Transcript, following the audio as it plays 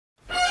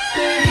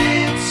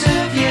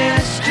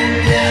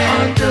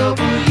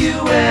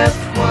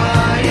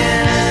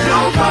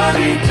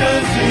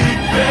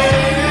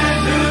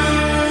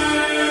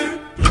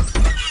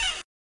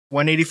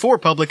184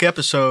 public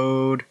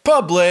episode.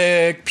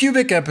 Public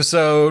pubic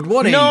episode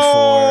 184.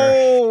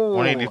 No!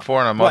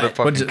 184 and a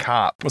motherfucking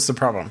cop. What's the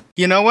problem?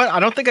 You know what? I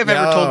don't think I've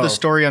ever told this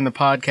story on the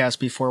podcast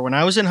before. When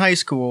I was in high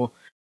school,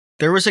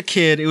 there was a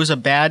kid. It was a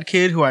bad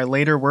kid who I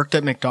later worked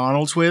at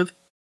McDonald's with.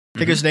 I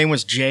think his name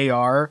was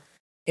JR.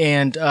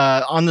 And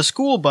on the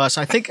school bus,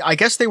 I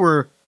guess they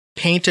were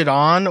painted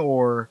on,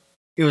 or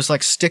it was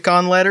like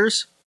stick-on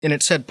letters, and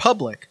it said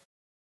public.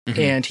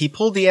 And he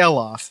pulled the L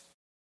off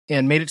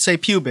and made it say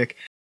pubic.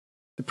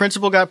 The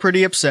principal got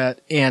pretty upset,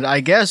 and I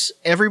guess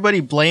everybody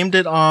blamed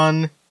it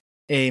on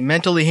a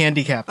mentally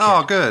handicapped kid.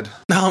 Oh, good.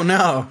 Oh,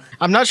 no.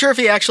 I'm not sure if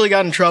he actually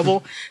got in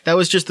trouble. That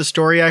was just the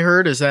story I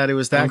heard, is that it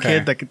was that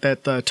kid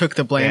that took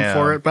the blame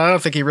for it, but I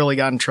don't think he really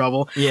got in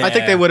trouble. Yeah. I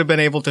think they would have been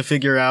able to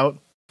figure out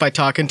by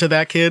talking to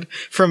that kid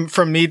from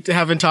me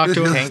having talked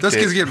to him. Those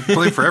kids get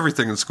blamed for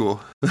everything in school.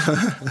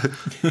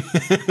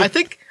 I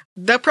think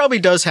that probably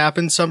does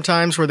happen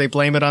sometimes where they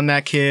blame it on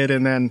that kid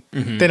and then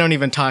they don't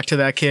even talk to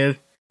that kid.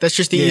 That's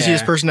just the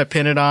easiest person to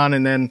pin it on,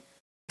 and then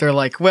they're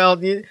like,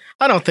 well,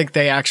 I don't think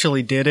they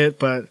actually did it,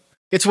 but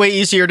it's way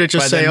easier to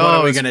just say, what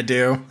are we going to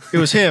do? It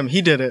was him.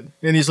 He did it.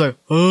 And he's like,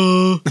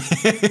 oh.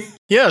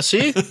 Yeah,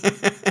 see?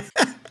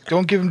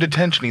 Don't give him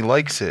detention. He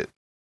likes it.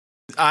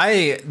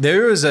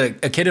 There was a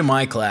kid in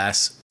my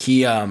class.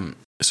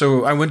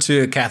 So I went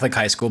to a Catholic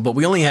high school, but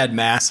we only had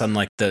mass on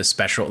like the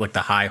special, like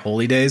the high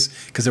holy days,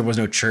 because there was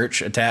no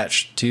church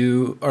attached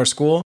to our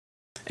school.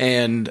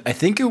 And I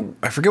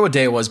forget what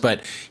day it was,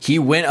 but he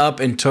went up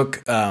and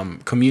took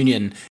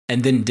communion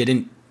and then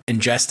didn't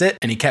ingest it,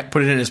 and he kept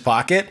putting it in his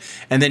pocket,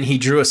 and then he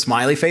drew a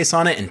smiley face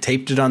on it and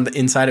taped it on the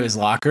inside of his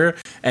locker,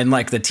 and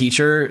like the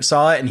teacher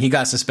saw it and he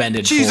got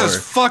suspended. Jesus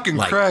for, fucking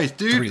like, Christ,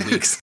 dude. 3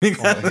 weeks.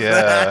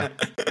 Yeah.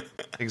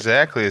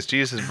 Exactly. It's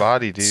Jesus'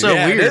 body, dude. So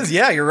weird. It is.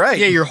 Yeah, you're right.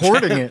 Yeah, you're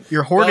hoarding it.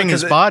 You're hoarding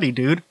his body,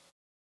 dude.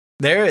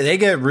 They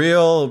get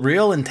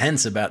real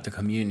intense about the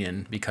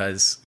communion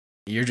because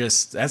you're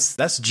just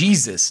that's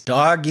Jesus,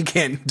 dog. You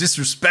can't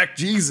disrespect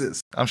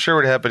Jesus. I'm sure it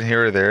would happen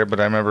here or there,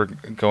 but I remember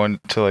going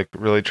to like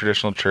really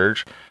traditional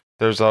church.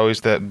 There's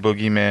always that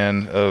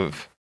boogeyman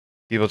of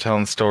people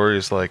telling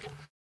stories like,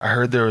 I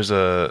heard there was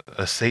a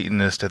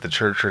Satanist at the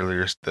church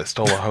earlier that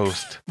stole a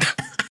host.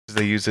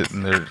 They use it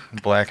in their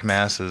black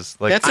masses.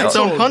 Like, that's its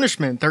own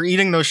punishment. They're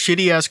eating those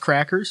shitty ass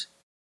crackers.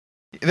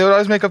 They would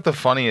always make up the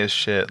funniest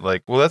shit.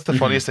 Like, well, that's the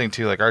funniest thing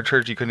too. Like our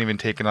church, you couldn't even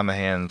take it on the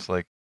hands.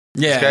 Like,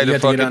 this guy had to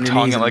fucking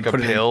tongue it like a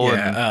pill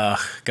and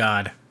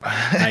God,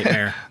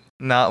 nightmare.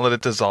 Not let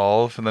it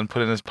dissolve and then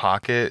put it in his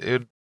pocket. It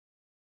would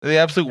the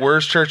absolute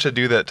worst church to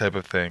do that type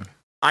of thing.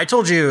 I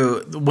told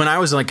you when I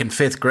was like in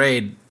 5th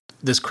grade,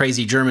 this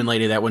crazy German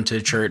lady that went to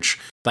church,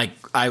 like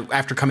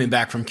after coming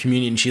back from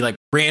communion, she like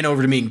ran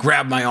over to me and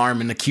grabbed my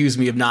arm and accused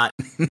me of not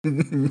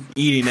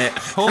eating it.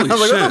 Holy I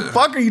was shit. like, what the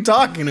fuck are you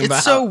talking about?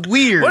 It's so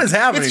weird. What is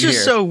happening here? It's just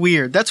here? so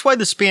weird. That's why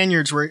the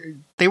Spaniards were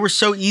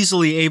so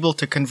easily able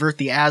to convert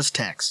the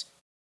Aztecs,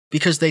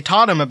 because they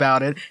taught them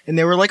about it and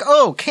they were like,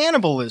 oh,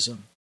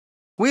 cannibalism.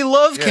 We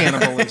love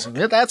cannibalism.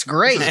 That's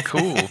great. This is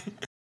cool.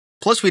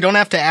 Plus, we don't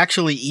have to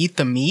actually eat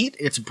the meat.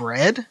 It's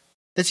bread.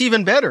 That's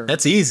even better.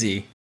 That's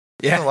easy.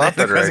 Yeah, a lot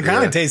better. It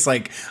kind of tastes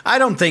like, I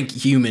don't think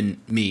human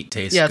meat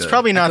tastes good. Yeah, it's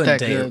probably not that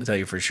good. Tell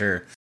you for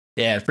sure.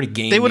 Yeah, it's pretty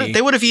gamey.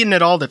 They would have eaten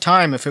it all the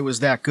time if it was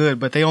that good,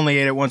 but they only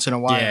ate it once in a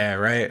while. Yeah,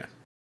 right.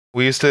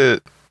 We used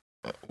to.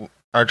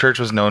 Our church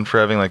was known for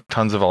having like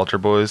tons of altar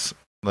boys,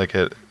 like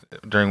at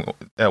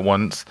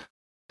once,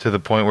 to the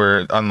point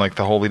where on like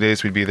the holy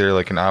days we'd be there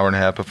like an hour and a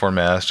half before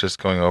mass, just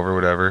going over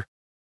whatever,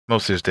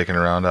 mostly just dicking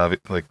around,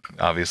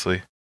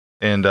 obviously.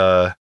 And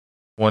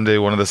one day,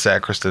 one of the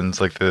sacristans,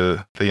 like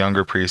the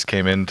younger priest,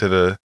 came into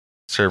the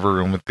server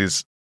room with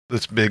this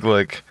big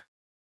like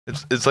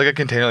it's like a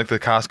container like the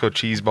Costco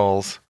cheese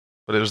balls,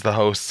 but it was the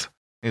hosts.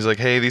 He's like,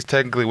 hey, these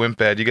technically went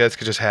bad. You guys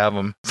could just have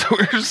them. So we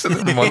were just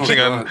sitting there munching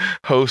on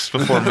hosts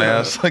before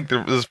mass, like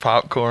there was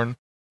popcorn.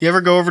 You ever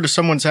go over to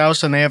someone's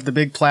house and they have the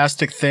big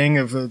plastic thing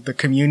of the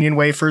communion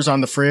wafers on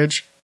the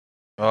fridge?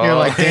 Oh. You're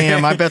like,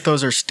 damn, I bet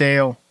those are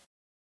stale.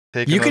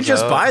 You could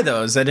just buy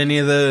those at any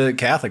of the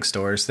Catholic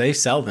stores. They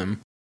sell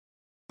them.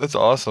 That's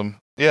awesome.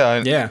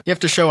 Yeah. You have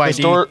to show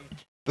ID.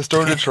 The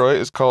store in Detroit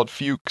is called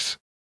Fuchs.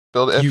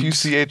 Spelled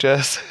Fuchs.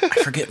 I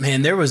forget,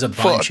 man. There was a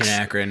bunch in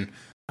Akron.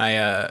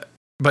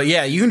 But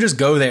yeah, you can just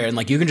go there and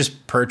like you can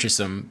just purchase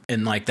them,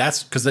 and like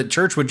that's because the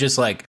church would just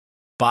like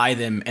buy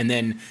them, and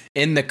then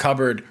in the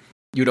cupboard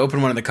you'd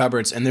open one of the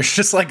cupboards and there's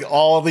just like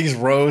all these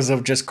rows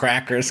of just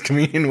crackers,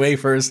 communion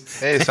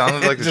wafers. Hey, it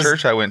sounded like the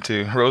church I went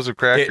to. Rows of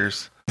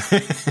crackers.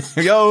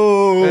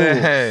 Yo.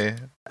 Hey.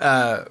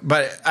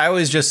 But I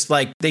was just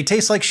like, they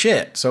taste like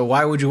shit. So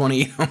why would you want to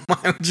eat them?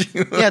 Why would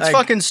you? Yeah, it's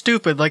fucking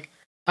stupid. Like,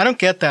 I don't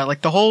get that.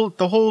 Like the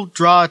whole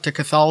draw to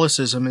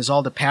Catholicism is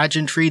all the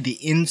pageantry, the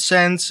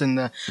incense and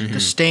the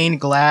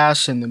stained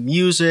glass and the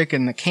music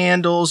and the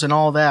candles and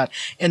all that.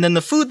 And then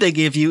the food they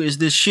give you is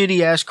this shitty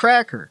ass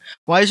cracker.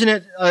 Why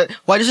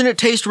doesn't it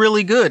taste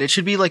really good? It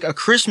should be like a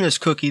Christmas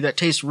cookie that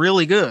tastes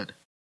really good.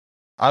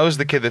 I was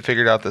the kid that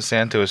figured out that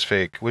Santa was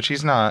fake, which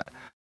he's not.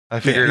 I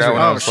figured it out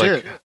when I was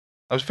like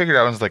I was figured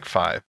out when I was like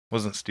 5.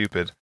 Wasn't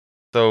stupid.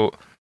 So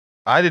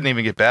I didn't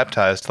even get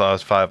baptized till I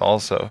was 5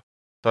 also.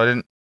 So I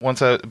didn't,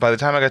 by the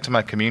time I got to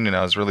my communion,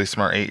 I was a really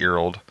smart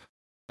 8-year-old.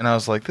 And I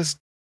was like, this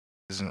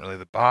isn't really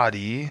the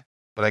body.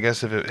 But I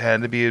guess if it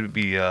had to be, it would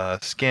be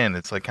skin.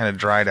 It's like kind of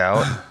dried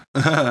out,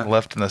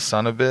 left in the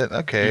sun a bit.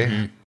 Okay.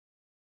 Mm-hmm.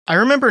 I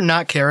remember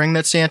not caring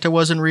that Santa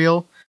wasn't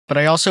real, but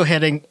I also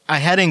had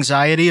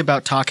anxiety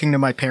about talking to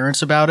my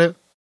parents about it.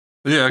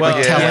 Yeah,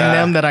 Like telling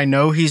them that I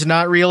know he's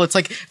not real. It's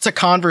like it's a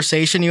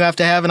conversation you have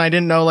to have, and I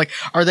didn't know, like,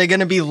 are they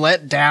going to be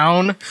let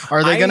down?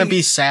 Are they going to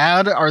be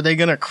sad? Are they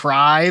going to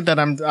cry that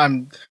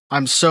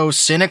I'm so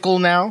cynical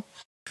now?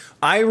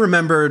 I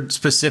remember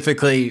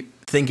specifically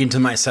thinking to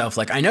myself,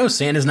 like, I know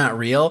Santa's not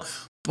real,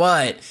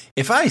 but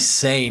if I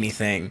say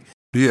anything,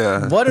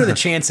 what are the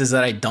chances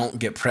that I don't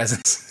get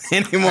presents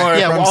anymore?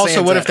 Yeah. From Well, also,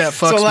 Santa? what if that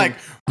fucks so, like,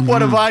 me?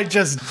 what if I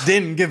just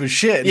didn't give a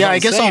shit? Yeah, I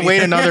guess I'll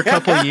wait another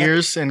couple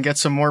years and get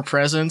some more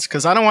presents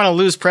because I don't want to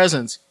lose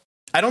presents.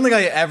 I don't think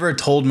I ever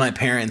told my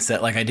parents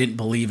that, like, I didn't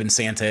believe in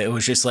Santa. It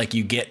was just like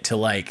you get to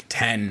like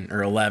 10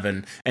 or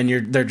 11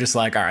 and they're just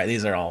like, all right,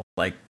 these are all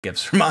like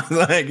gifts from us.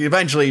 Like,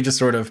 eventually you just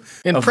sort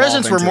of and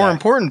presents were more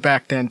important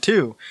back then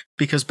too,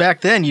 because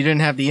back then you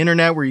didn't have the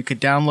internet where you could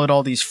download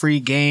all these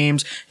free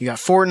games. You got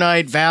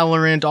Fortnite,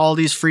 Valorant, all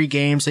these free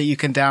games that you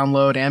can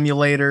download,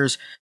 emulators,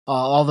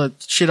 all the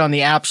shit on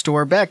the App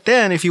Store. Back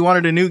then, if you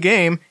wanted a new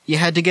game, you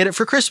had to get it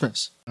for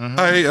Christmas. Mm-hmm.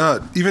 I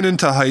even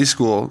into high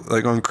school,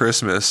 like on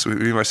Christmas, me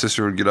and my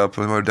sister would get up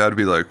and my dad would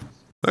be like,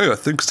 "Hey, I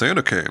think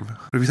Santa came."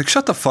 I'd be like,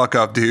 "Shut the fuck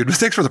up, dude.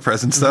 Thanks for the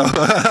presents, though."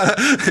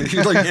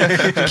 He'd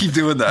like keep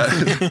doing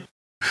that.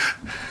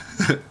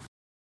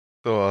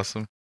 So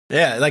awesome.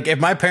 Yeah, like if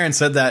my parents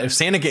said that, if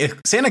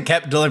Santa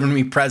kept delivering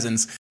me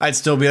presents, I'd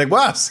still be like,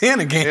 "Wow,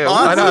 Santa came!" Yeah,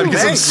 Awesome, I know, because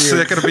I'm thank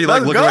you. sick and be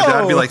like, Let's look at my dad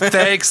and be go. like,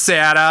 "Thanks,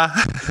 Santa."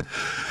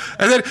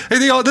 And then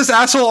this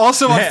asshole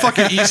also on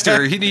fucking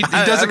Easter. He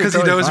does it because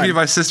he knows me and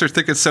my sister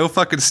think it's so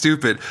fucking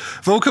stupid.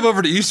 But we'll come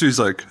over to Easter. He's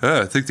like,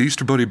 "I think the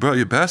Easter bunny brought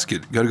you a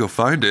basket. You got to go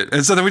find it."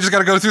 And so then we just got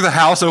to go through the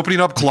house,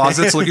 opening up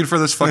closets, looking for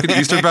this fucking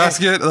Easter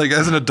basket. Like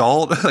as an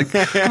adult, like,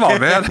 come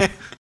on, man.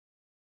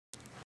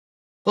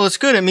 Well, it's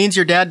good. It means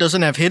your dad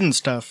doesn't have hidden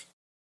stuff.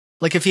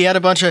 Like if he had a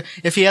bunch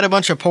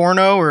of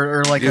porno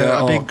or like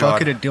a big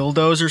bucket of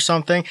dildos or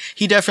something,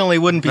 he definitely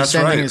wouldn't be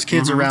sending his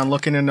kids around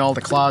looking in all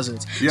the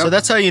closets. Yep. So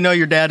that's how you know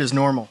your dad is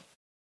normal.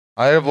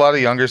 I have a lot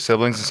of younger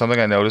siblings, and something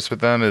I noticed with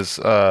them is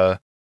I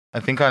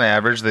think on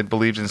average they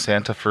believed in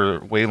Santa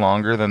for way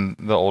longer than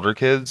the older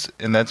kids,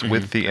 and that's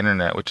with the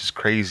internet, which is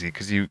crazy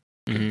because you'd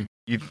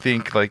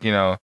think like, you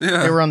know,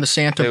 they were on the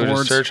Santa they would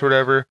boards. just search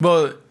whatever.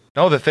 Well,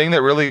 no, the thing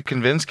that really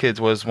convinced kids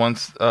was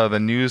once the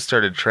news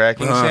started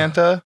tracking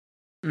Santa.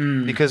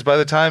 Because by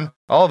the time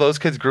all those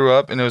kids grew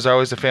up, and it was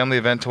always a family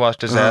event to watch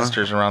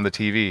disasters around the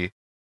TV.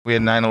 We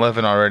had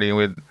 9/11 already, and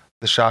we had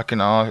the shock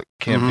and awe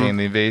campaign,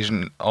 the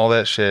invasion, all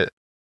that shit.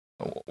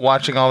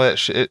 Watching all that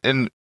shit,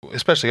 and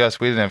especially us,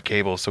 we didn't have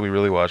cable, so we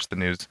really watched the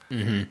news.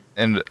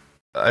 And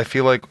I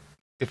feel like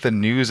if the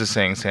news is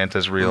saying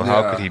Santa's real,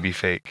 how could he be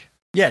fake?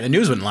 Yeah, the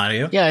news wouldn't lie to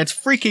you. Yeah, it's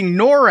freaking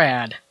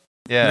NORAD.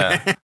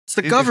 Yeah. It's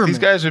the government. These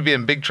guys would be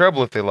in big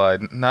trouble if they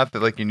lied. Not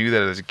that like you knew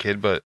that as a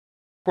kid, but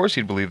of course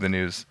you'd believe the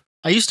news.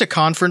 I used to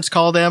conference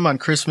call them on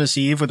Christmas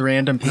Eve with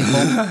random people.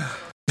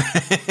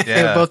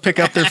 They would both pick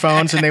up their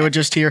phones and they would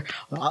just hear,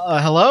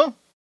 "Hello,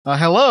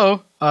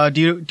 hello. Do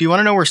you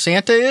want to know where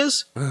Santa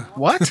is?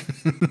 What?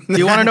 Do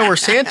you want to know where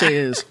Santa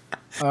is?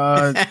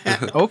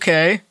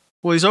 Okay.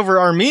 Well, he's over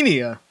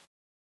Armenia.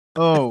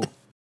 Oh,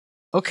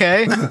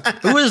 okay.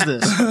 Who is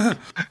this?"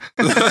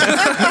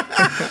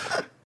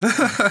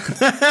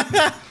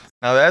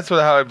 Now that's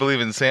how I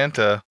believe in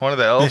Santa. One of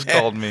the elves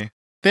called me.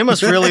 They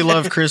must really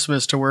love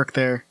Christmas to work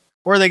there.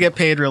 Or they get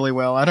paid really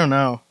well. I don't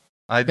know.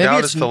 I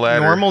doubt it's the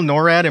latter. Normal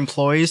NORAD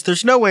employees.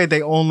 There's no way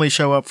they only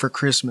show up for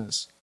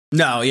Christmas.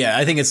 No, yeah,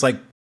 I think it's like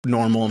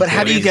normal. But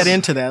how do you get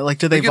into that? Like,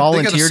 do they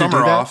volunteer to do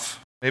that?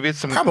 Off. Maybe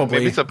it's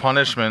maybe it's a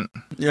punishment.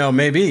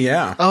 Maybe,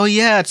 yeah. Oh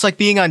yeah, it's like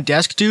being on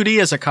desk duty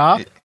as a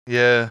cop.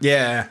 Yeah.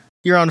 Yeah.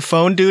 You're on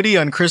phone duty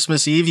on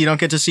Christmas Eve. You don't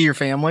get to see your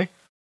family.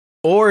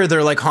 Or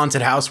they're like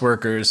haunted house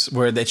workers,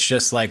 where it's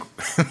just like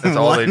that's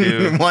all they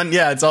do.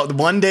 It's all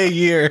 1 day a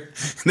year.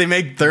 They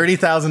make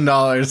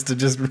 $30,000 to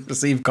just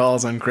receive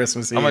calls on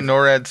Christmas Eve. I'm a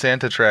NORAD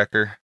Santa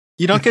tracker.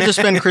 You don't get to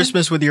spend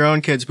Christmas with your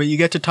own kids, but you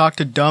get to talk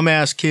to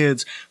dumbass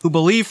kids who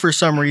believe for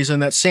some reason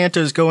that Santa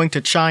is going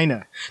to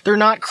China. They're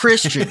not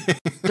Christian.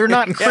 They're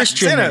not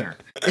Christian there.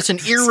 It's an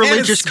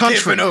irreligious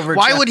country.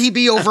 Why would he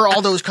be over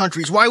all those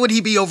countries? Why would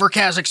he be over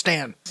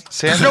Kazakhstan?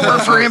 There's nowhere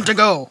for him to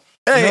go.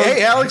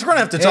 Hey, Alex, we're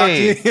gonna have to talk to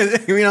you.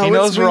 He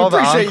knows where all the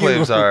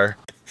enclaves are.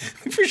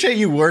 We appreciate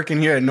you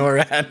working here at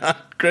NORAD on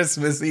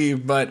Christmas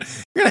Eve, but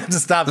you're gonna have to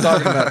stop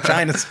talking about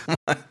China so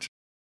much.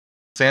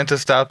 Santa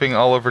stopping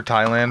all over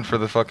Thailand for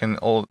the fucking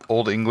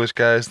old English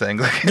guys, the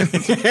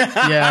Anglicans.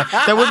 Yeah,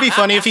 that would be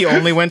funny if he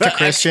only went to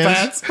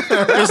Christians.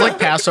 It was like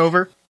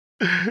Passover.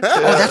 Oh,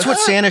 that's what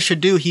Santa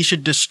should do. He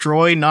should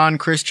destroy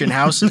non-Christian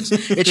houses.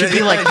 It should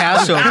be like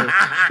Passover.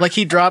 Like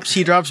he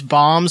drops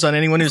bombs on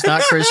anyone who's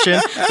not Christian,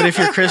 but if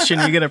you're Christian,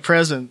 you get a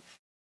present.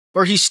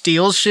 Or he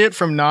steals shit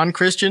from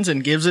non-Christians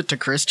and gives it to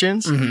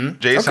Christians. Mm-hmm.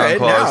 Jason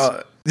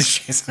Claus.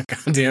 Jason,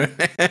 God damn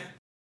it.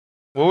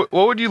 What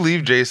would you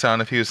leave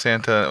Jason if he was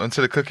Santa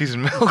instead of cookies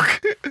and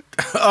milk?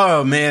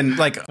 Oh man,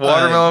 like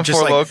watermelon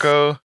Four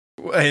Loko.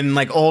 And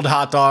like old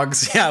hot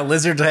dogs, yeah,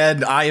 lizard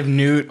head, eye of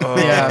newt,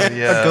 yeah,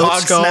 a goat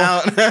skull,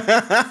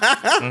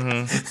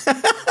 mm-hmm.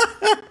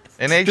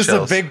 And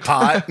eggshells, just a big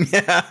pot,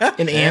 yeah,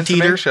 an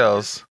anteater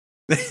shells.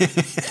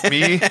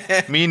 me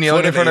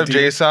kneeling in front of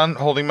Jason,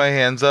 holding my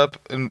hands up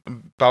and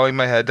bowing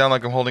my head down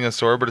like I'm holding a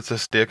sword, but it's a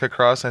stick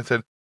across. And I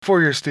said,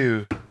 "For your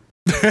stew."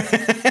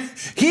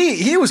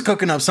 He was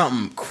cooking up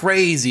something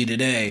crazy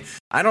today.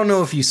 I don't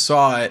know if you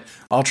saw it.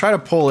 I'll try to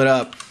pull it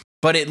up.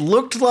 But it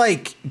looked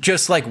like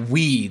just like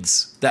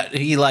weeds that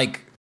he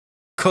like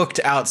cooked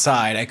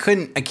outside. I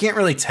can't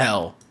really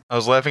tell. I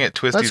was laughing at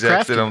Twisty's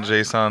exit on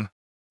Jason.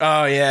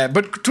 Oh yeah,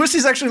 but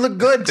Twisty's actually looked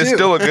good too. It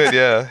still looked good,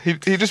 yeah.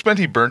 He just meant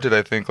he burnt it,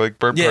 I think, like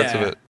burnt parts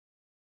of it.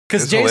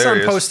 Because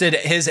Jason posted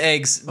his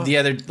eggs the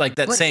other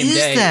same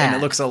day, and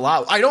it looks a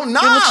lot. I don't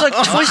know. It looks like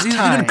twist ties. He's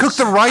gonna cook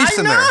the rice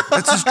in there.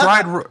 That's just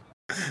dried.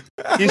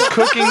 He's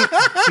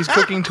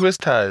cooking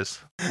twist ties.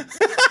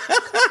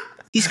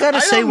 He's got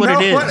to say what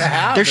it is.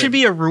 There should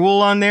be a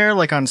rule on there,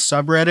 like on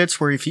subreddits,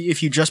 where if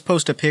you just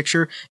post a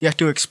picture, you have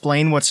to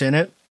explain what's in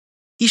it.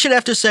 He should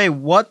have to say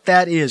what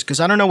that is, because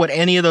I don't know what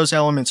any of those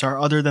elements are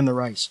other than the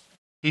rice.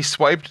 He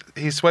swiped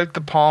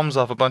the palms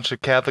off a bunch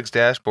of Catholics'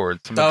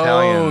 dashboards. Some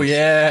Italians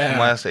from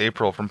last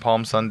April from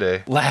Palm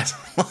Sunday. Last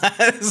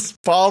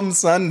Palm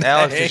Sunday.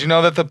 Alex, did you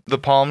know that the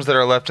palms that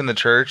are left in the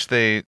church,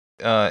 they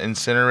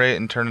incinerate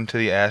and turn into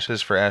the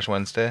ashes for Ash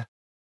Wednesday?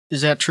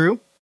 Is that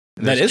true?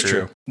 That is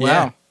true.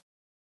 Wow.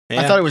 Yeah.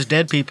 I thought it was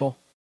dead people.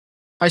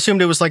 I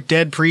assumed it was like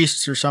dead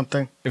priests or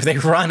something. If they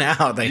run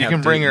out, you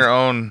can bring your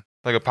own,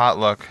 like a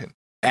potluck.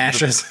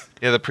 Ashes.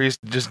 The priest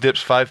just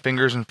dips 5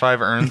 fingers in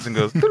 5 urns and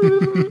goes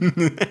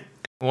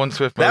one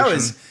swift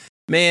motion.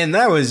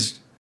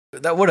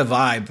 What a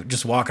vibe,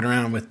 just walking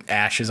around with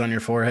ashes on your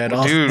forehead.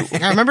 Dude.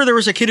 I remember there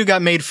was a kid who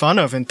got made fun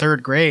of in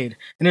 3rd grade.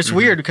 And it's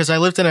weird because I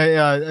lived in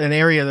an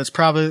area that's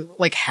probably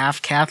like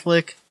half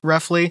Catholic,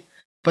 roughly.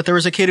 But there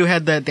was a kid who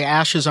had the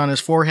ashes on his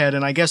forehead,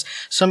 and I guess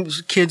some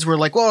kids were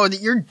like, "Whoa,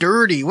 you're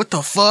dirty! What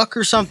the fuck?"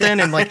 or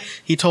something. And like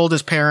he told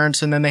his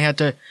parents, and then they had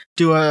to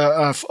do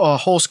a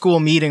whole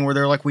school meeting where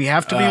they're like, "We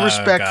have to be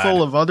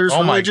respectful of others'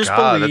 religious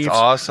beliefs." That's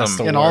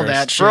awesome, and all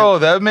that shit. Bro,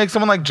 that would make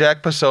someone like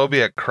Jack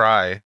Posobiec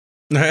cry.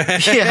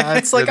 Yeah,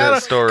 it's like,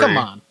 come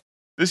on.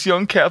 This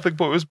young Catholic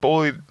boy was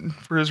bullied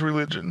for his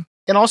religion.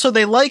 And also,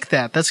 they like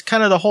that. That's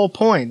kind of the whole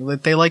point.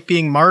 That they like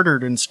being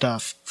martyred and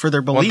stuff for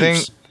their beliefs. One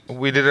thing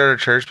we did at our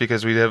church,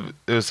 because it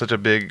was such a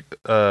big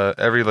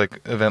every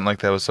like event like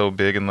that was so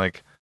big and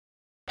like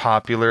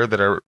popular that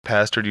our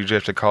pastor usually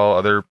have to call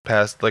other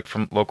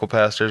from local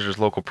pastors or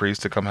local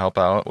priests to come help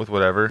out with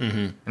whatever.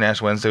 And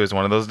Ash Wednesday was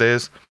one of those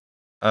days.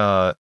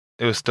 It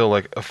was still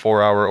like a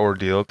 4-hour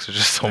ordeal because there's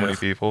just so many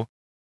people,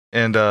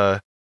 and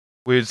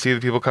we would see the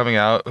people coming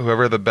out.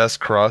 Whoever had the best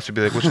cross would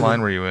be like, "Which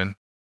line were you in?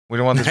 We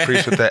don't want this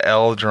priest with the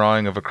L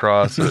drawing of a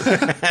cross."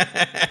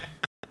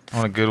 I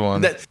want a good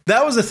one.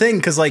 That was the thing,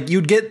 because like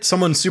you'd get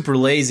someone super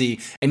lazy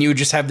and you would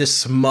just have this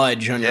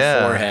smudge on your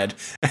forehead.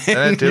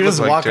 And you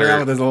just walk around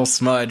with this little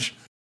smudge.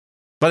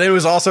 But it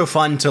was also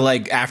fun to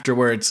like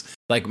afterwards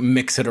like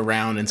mix it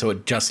around, and so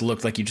it just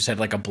looked like you just had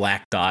like a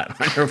black dot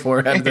on your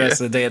forehead the rest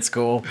of the day at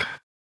school.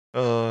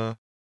 Love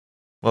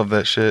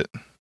that shit.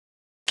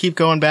 Keep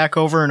going back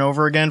over and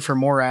over again for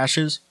more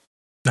ashes.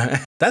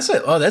 That's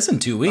it. Oh, that's in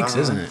 2 weeks,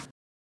 isn't it?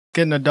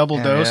 Getting a double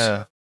dose.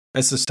 Yeah.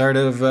 That's the start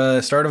of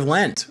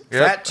Lent.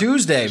 Yep. Fat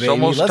Tuesday, baby. It's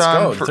almost Let's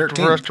time go.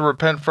 for us to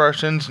repent for our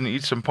sins and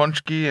eat some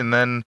punchki, and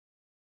then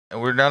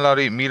we're not allowed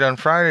to eat meat on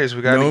Fridays.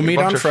 We got to eat a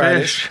bunch of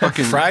fish.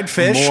 Fucking fried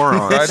fish.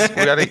 Morons.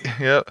 We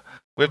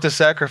have to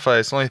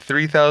sacrifice only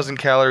 3,000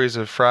 calories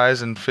of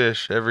fries and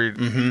fish every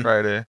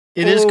Friday.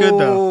 It is good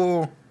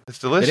though. It's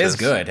delicious. It is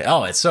good.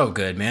 Oh, it's so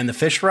good, man. The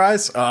fish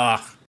fries.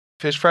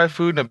 Fish fry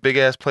food and a big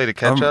ass plate of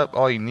ketchup.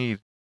 All you need.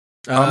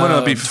 I'm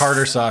gonna be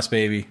tartar sauce,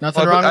 baby.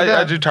 Nothing wrong with that.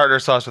 I do tartar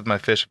sauce with my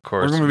fish, of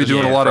course. We're gonna be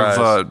doing a lot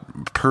of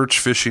perch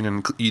fishing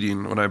and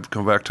eating when I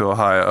come back to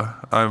Ohio.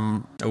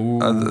 I'm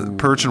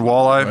perch and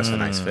walleye. That's a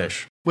nice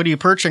fish. What are you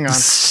perching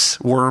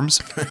on?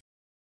 Worms.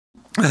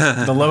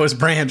 The lowest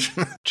branch.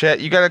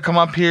 Chet, you gotta come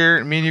up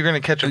here. Me and you're gonna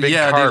catch a big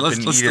carp and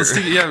eat it.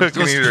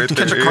 Let's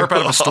catch a carp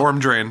out of a storm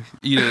drain.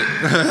 Eat it.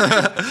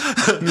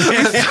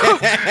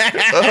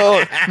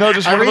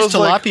 Just I raised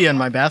tilapia in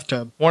my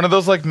bathtub. One of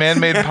those like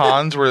man-made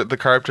ponds where the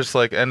carp just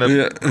like end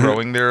up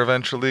growing there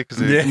eventually because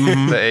the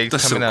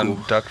eggs coming out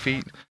of duck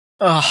feet.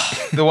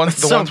 The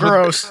ones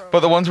gross.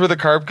 But the ones where the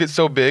carp gets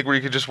so big where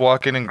you could just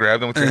walk in and grab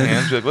them with your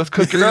hands. Be like, let's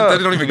cook it up.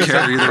 They don't even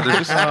care either. They're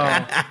just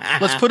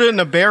let's put it in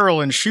a barrel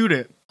and shoot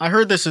it. I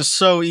heard this is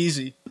so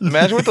easy.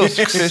 Imagine what those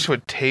fish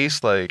would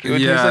taste like. It would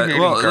taste like you're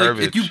eating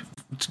garbage.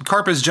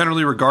 carp is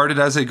generally regarded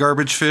as a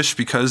garbage fish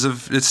because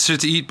of its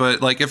shit to eat.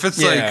 But like if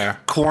it's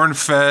like corn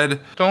fed,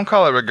 don't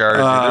call it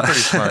regarded. Dude. They're pretty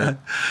smart.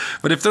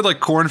 But if they're like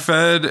corn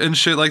fed and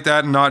shit like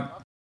that, and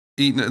not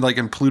eating like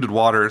in polluted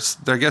waters,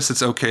 I guess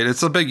it's okay.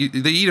 It's a big.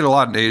 They eat it a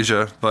lot in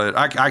Asia, but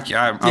I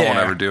won't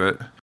ever do it.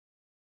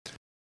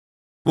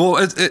 Well,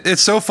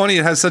 it's so funny.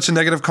 It has such a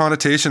negative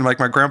connotation. Like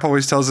my grandpa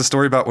always tells a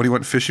story about when he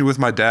went fishing with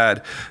my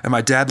dad, and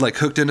my dad like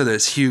hooked into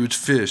this huge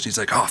fish. He's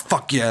like, "Oh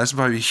fuck yeah, it's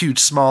probably a huge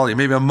smallie,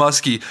 maybe a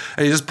muskie,"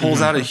 and he just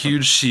pulls out a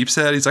huge sheep's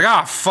head. He's like,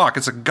 "Ah fuck,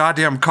 it's a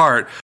goddamn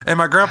carp." And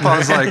my grandpa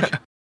was like,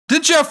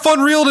 "Didn't you have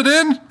fun reeled it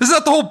in? Isn't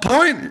that the whole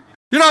point?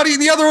 You're not eating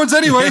the other ones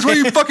anyways. What do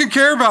you fucking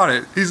care about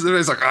it?" He's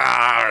like,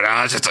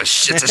 "Ah, it's a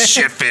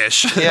shit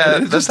fish." Yeah,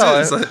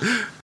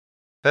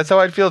 that's how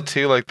I'd feel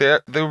too. Like they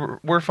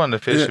were fun to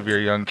fish if you're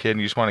a young kid and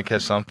you just want to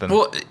catch something.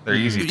 Well, they're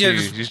easy too.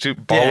 You just do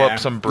ball up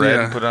some bread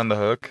and put it on the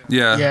hook.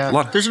 Yeah.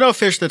 There's no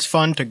fish that's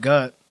fun to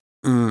gut.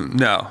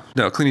 No,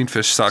 cleaning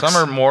fish sucks. Some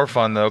are more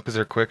fun though because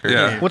they're quicker.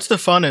 Yeah. What's the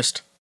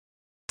funnest?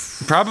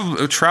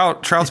 Probably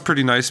trout. Trout's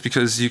pretty nice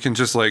because you can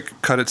just like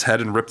cut its head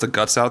and rip the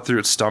guts out through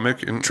its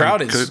stomach. And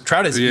trout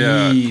is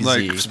easy.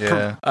 Like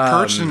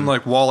perch and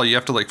like walleye, you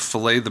have to like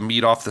fillet the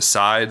meat off the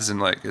sides, and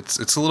like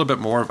it's a little bit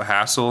more of a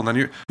hassle. And then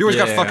you always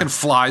got fucking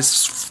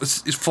flies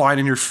flying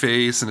in your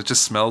face, and it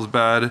just smells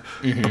bad.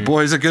 But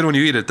boy, is it good when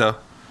you eat it though.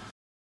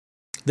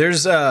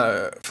 There's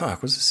what's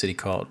the city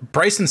called?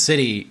 Bryson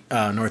City,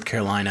 North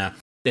Carolina.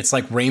 It's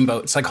like rainbow.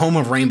 It's like home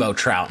of rainbow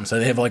trout, and so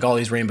they have like all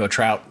these rainbow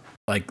trout,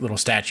 like little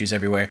statues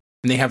everywhere.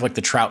 And they have like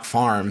the trout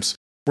farms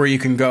where you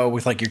can go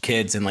with like your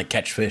kids and like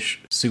catch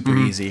fish super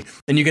easy.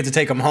 And you get to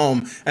take them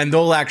home and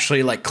they'll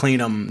actually like clean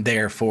them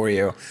there for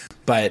you.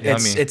 But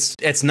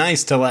it's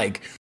nice to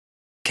like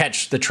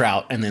catch the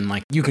trout and then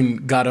like you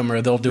can gut them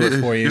or they'll do it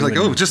for you. You're like,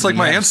 oh, just like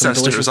my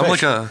ancestors. I'm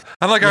like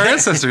our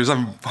ancestors.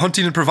 I'm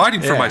hunting and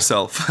providing for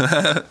myself.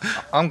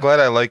 I'm glad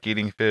I like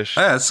eating fish.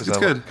 Yeah, it's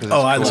good.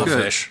 I love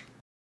fish.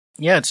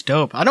 Yeah, it's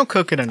dope. I don't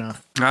cook it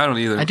enough. I don't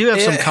either. I do have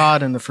some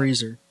cod in the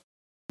freezer.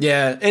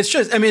 Yeah, it's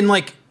just, I mean,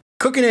 like,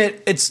 cooking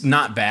it, it's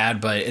not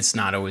bad, but it's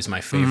not always my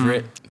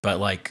favorite. But,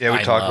 like, we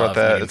talked about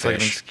that. It's like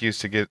an excuse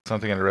to get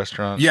something at a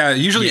restaurant. Yeah,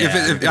 usually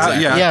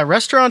Yeah,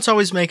 restaurants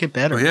always make it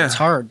better. Yeah. It's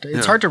hard.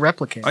 It's hard to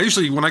replicate.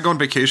 When I go on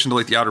vacation to,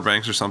 like, the Outer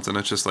Banks or something,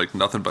 it's just, like,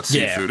 nothing but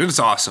seafood. And it's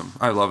awesome.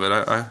 I love it.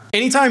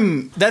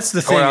 Anytime, that's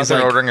the thing. Is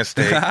like, ordering a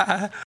steak.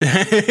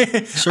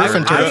 Surf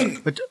and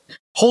turf. But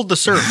hold the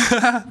surf.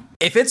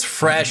 If it's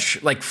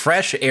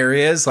fresh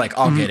areas, like,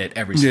 I'll get it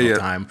every single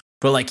time.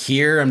 But like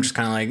here, I'm just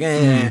kind of like,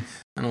 I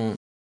don't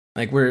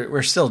like.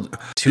 We're still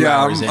 2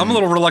 hours. I'm a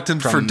little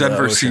reluctant for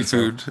Denver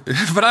seafood,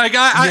 but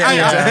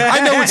I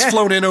know it's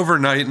flown in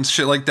overnight and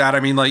shit like that. I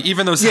mean, like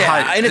even those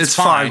high, and it's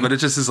fine, but it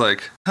just is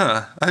like,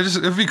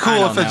 it'd be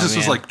cool if it just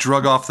was like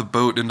drug off the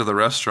boat into the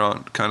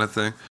restaurant kind of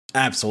thing.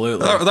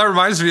 Absolutely. That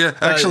reminds me,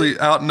 actually,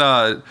 out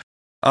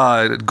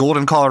in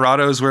Golden,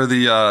 Colorado is where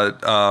the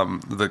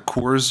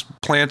Coors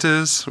plant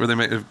is, where they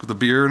make the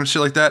beer and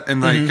shit like that,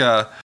 and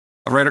like.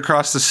 Right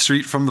across the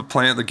street from the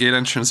plant, the gate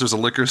entrance, there's a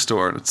liquor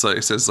store, and it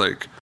says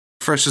like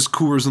freshest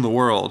Coors in the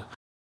world.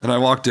 And I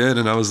walked in,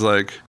 and I was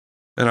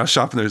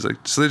shopping there. He's like,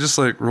 so they just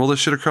like roll this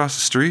shit across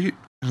the street?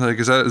 Like,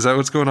 is that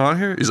what's going on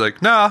here? He's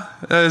like, nah.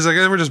 He's like,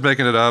 we're just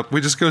making it up.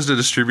 We just goes to a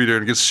distributor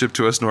and gets shipped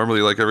to us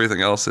normally, like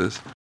everything else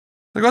is.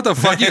 Like, what the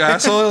fuck, you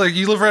asshole? Like,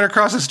 you live right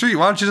across the street.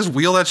 Why don't you just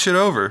wheel that shit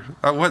over?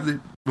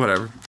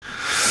 Whatever.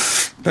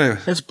 Anyway,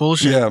 that's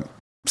bullshit. Yeah.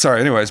 Sorry.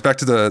 Anyways, back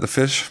to the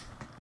fish.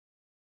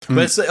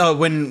 But it's,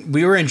 when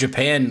we were in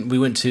Japan, we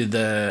went to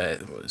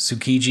the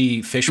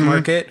Tsukiji fish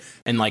market,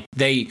 and like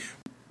they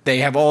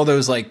have all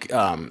those like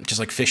just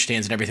like fish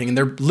stands and everything, and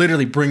they're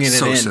literally bringing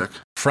it in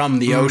from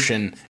the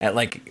ocean at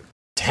like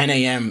 10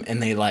 a.m.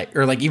 and they like,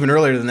 or like even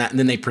earlier than that, and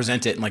then they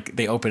present it and like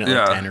they open it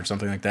at like 10 or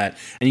something like that,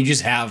 and you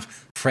just have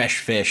fresh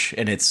fish,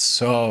 and it's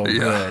so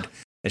good.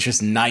 It's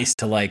just nice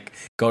to like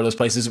go to those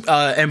places.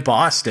 In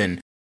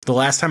Boston, the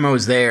last time I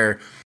was there,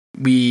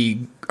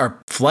 our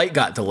flight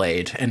got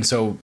delayed, and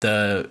so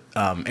the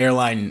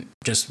airline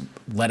just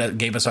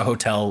gave us a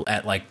hotel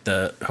at like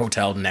the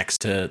hotel next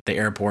to the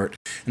airport,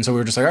 and so we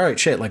were just like, all right,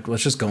 shit, like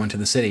let's just go into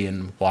the city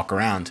and walk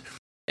around.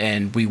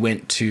 And we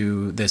went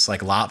to this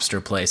like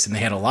lobster place, and they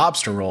had a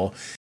lobster roll,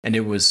 and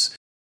it was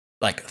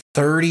like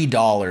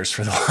 $30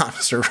 for the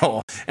lobster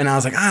roll, and I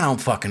was like, I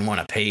don't fucking want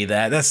to pay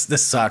that.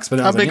 This sucks. But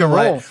how big a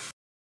roll?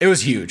 It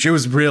was huge. It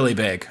was really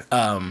big.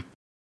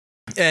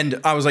 And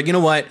I was like, you know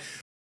what?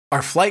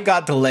 Our flight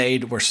got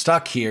delayed. We're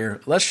stuck here.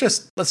 Let's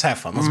have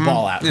fun. Let's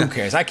ball out. Who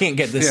cares? I can't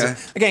get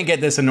this. I can't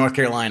get this in North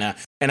Carolina.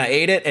 And I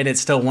ate it, and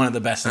it's still one of the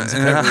best things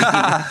I've ever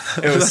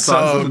eaten. It was so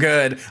awesome.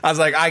 Good. I was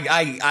like,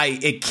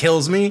 it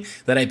kills me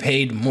that I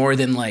paid more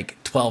than like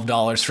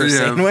 $12 for a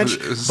sandwich.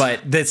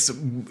 But that's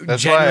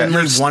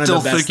genuinely one of the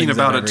best things. Still thinking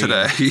about it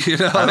today. You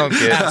know? I don't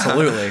get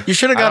absolutely. You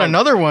should have got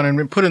another one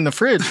and put it in the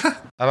fridge.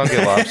 I don't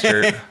get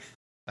lobster.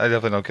 I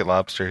definitely don't get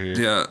lobster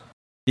here.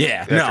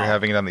 Yeah. After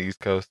having it on the East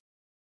Coast.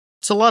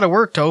 It's a lot of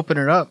work to open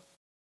it up.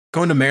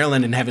 Going to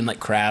Maryland and having like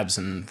crabs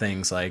and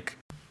things like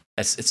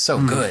It's so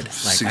good. Like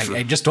seafood.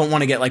 I just don't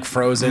want to get like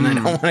frozen. I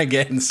don't want to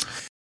get.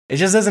 It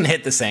just doesn't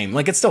hit the same.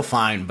 Like it's still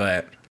fine,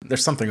 but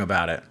there's something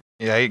about it.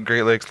 Yeah, I eat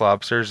Great Lakes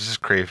lobsters. This is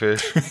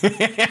crayfish.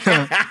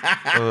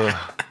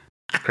 Ugh.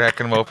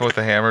 Cracking them open with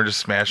a hammer, just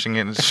smashing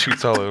it, and it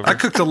shoots all over. I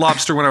cooked a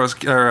lobster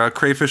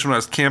crayfish when I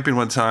was camping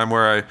one time,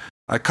 where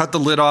I cut the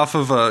lid off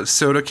of a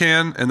soda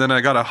can, and then I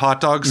got a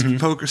hot dog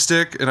poker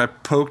stick, and I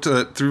poked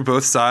it through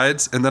both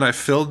sides, and then I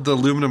filled the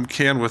aluminum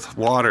can with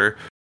water,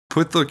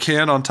 put the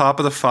can on top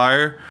of the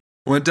fire,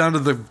 went down to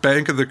the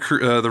bank of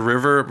the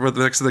river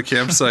next to the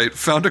campsite,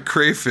 found a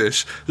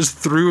crayfish, just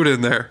threw it in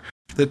there.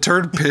 It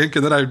turned pink,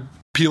 and then I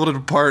peeled it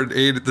apart and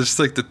ate it, just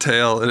like the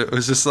tail, and it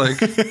was just like,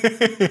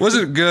 it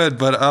wasn't good,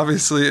 but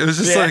obviously it was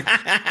just like,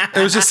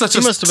 it was just such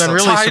a must have been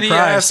really tiny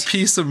surprised. ass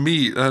piece of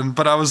meat.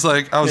 But I was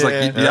like,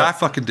 I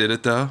fucking did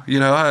it though.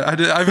 You know, I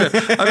did.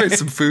 I made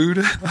some food.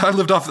 I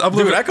lived off. I'm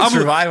living off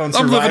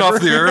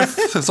the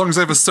earth as long as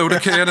I have a soda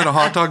can and a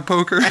hot dog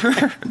poker.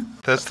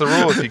 That's the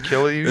rule. If you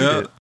kill it, you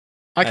eat it.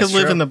 I could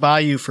live in the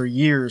bayou for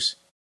years.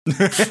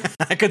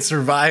 I could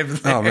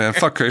survive there. Oh man,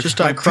 fuck crayfish. Just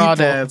on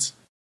crawdads.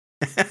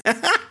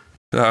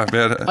 Oh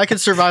man, I could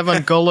survive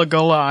on Gullah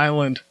Gullah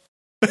Island.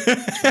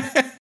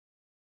 As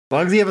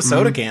long as you have a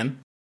soda can.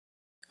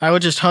 I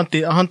would just hunt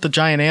the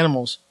giant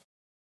animals.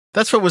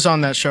 That's what was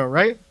on that show,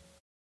 right?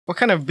 What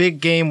kind of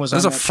big game was on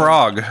that there's a show?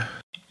 frog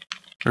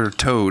or a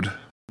toad.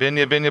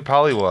 Binya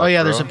pollywog. Oh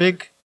yeah, bro. there's a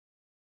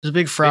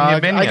big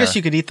frog. Binya. I guess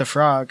you could eat the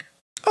frog.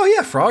 Oh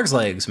yeah, frog's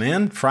legs,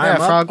 man. Fry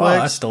them up. frog Oh,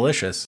 legs. that's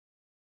delicious.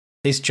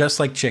 Tastes just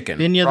like chicken.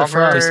 Binya the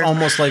frog. Tastes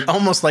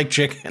almost like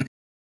chicken.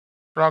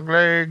 frog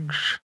legs.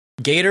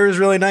 Gator is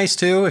really nice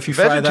too. If you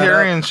fry that up.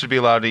 Vegetarians should be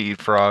allowed to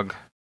eat frog.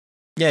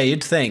 Yeah,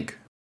 you'd think.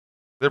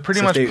 They're pretty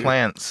So much they-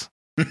 plants.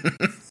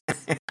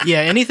 Yeah,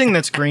 anything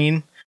that's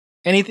green,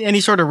 any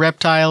sort of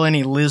reptile,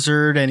 any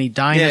lizard, any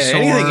dinosaur.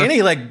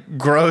 Any like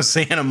gross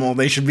animal,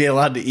 they should be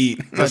allowed to eat.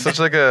 That's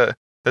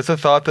that's a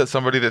thought that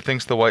somebody that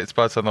thinks the white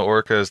spots on the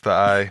orca is the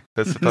eye.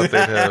 That's the thought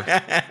they'd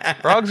have.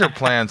 Frogs are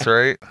plants,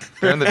 right?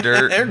 They're in the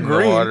dirt, They're in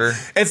green. the water.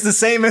 It's the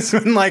same as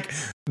when like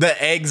the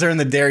eggs are in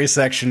the dairy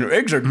section.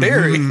 Eggs are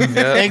dairy.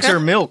 Yeah. Eggs are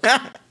milk.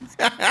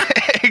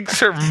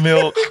 Eggs are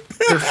milk.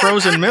 They're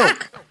frozen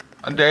milk.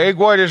 The egg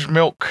white is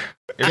milk.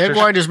 It's Egg just-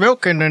 white is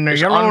milk, and then the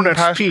it's yellow that's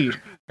unpast- pea.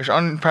 It's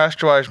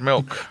unpasteurized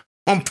milk.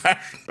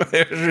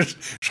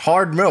 It's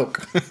hard milk.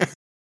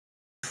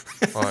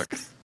 Fuck.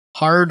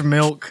 Hard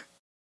milk.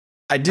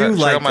 I do Check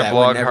like out my that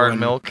blog, when Hard everyone-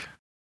 Milk.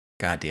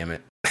 God damn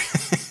it.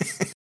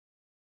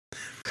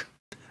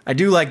 I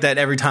do like that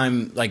every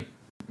time, like,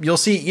 you'll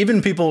see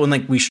even people when,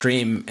 like, we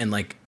stream and,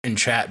 like, in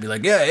chat be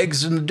like, yeah,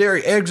 eggs in the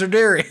dairy, eggs are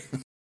dairy.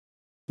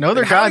 No,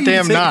 they're How do you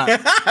goddamn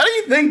think- not. How do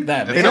you think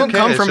that? It's They man? don't okay,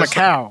 come it's from a just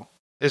cow.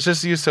 It's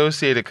just you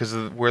associate it because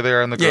of where they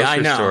are in the Yeah, I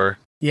grocery know. store.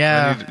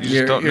 Yeah. And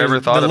you just never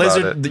thought the about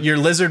lizard, it. Your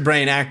lizard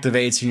brain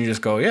activates and you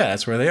just go, yeah,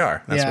 that's where they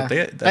are. That's Yeah. what they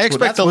that's I expect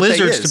that's the what they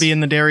lizards to is. be in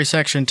the dairy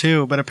section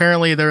too, but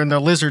apparently they're in the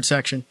lizard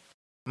section.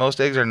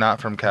 Most eggs are not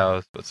from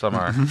cows, but some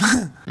are.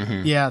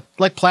 Mhm. Yeah, like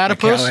Like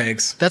platypus. cow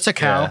eggs. That's a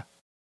cow. Yeah.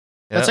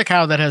 That's Yep. a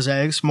cow that has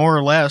eggs, more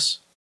or less.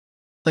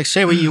 Like,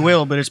 say what you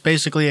will, but it's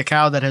basically a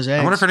cow that has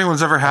eggs. I wonder if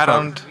anyone's ever had a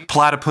found-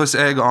 platypus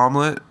egg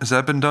omelet. Has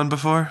that been done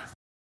before?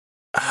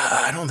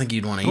 I don't think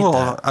you'd want to eat Well,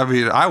 that. I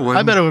mean, I wouldn't.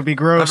 I bet it would be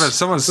gross. I bet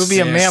someone's- it would be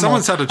a yeah, mammal.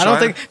 someone's had to I don't try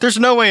think there's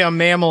no way a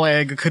mammal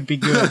egg could be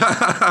good.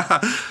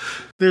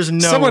 There's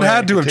no Someone way.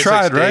 had to have It tastes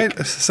like tried, steak.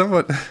 right?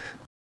 Someone.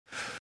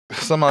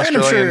 Some I'm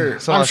Australian. sure- I'm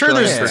sure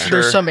Australians there's for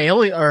there's sure. some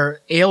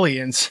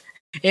aliens,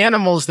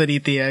 animals that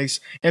eat the eggs,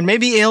 and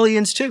maybe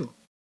aliens too.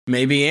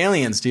 Maybe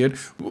aliens, dude.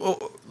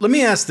 Well, let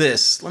me ask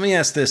this. Let me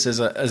ask this as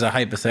a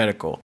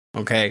hypothetical.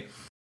 Okay,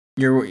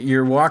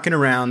 you're walking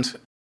around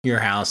your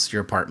house,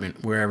 your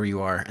apartment, wherever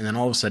you are, and then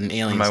all of a sudden,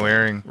 aliens. What am I land,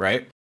 wearing?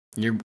 Right.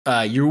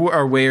 You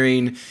are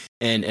wearing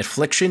an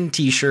Affliction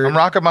T-shirt. I'm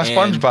rocking my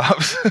and-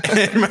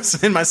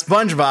 SpongeBob's. in my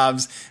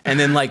SpongeBob's, and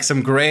then like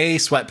some gray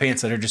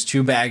sweatpants that are just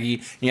too baggy,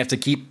 and you have to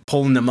keep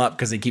pulling them up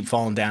because they keep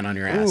falling down on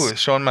your ass. Ooh, it's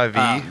showing my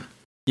V.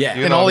 Yeah,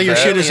 You And know all of your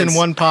that. shit is in Aliens.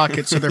 one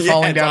pocket, so they're Yeah,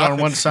 falling it's down all- on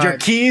one Your side.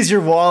 keys,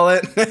 your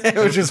wallet,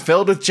 which is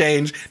filled with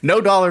change, no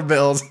dollar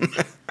bills.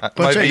 My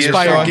Bunch of V is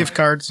expired showing- gift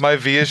cards. My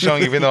V is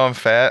showing even though I'm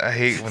fat. I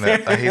hate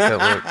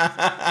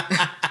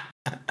that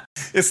look.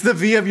 It's the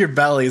V of your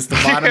belly. It's the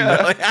bottom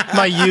belly.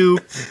 My U,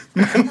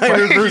 My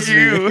reverse V.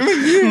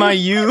 you. my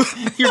U,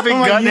 your big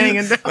My gut U-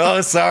 hanging down.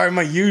 Oh, sorry,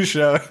 my U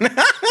showing.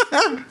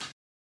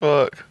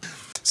 Fuck.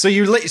 So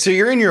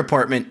you're in your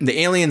apartment. The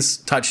aliens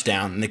touch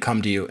down and they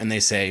come to you and they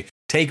say,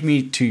 "Take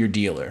me to your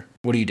dealer."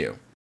 What do you do?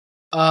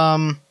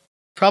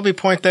 Probably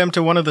point them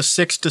to one of the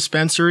 6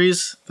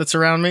 dispensaries that's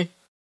around me.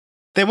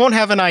 They won't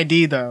have an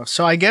ID though,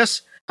 so I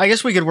guess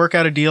we could work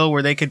out a deal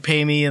where they could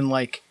pay me in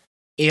like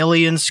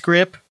alien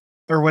script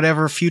or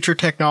whatever future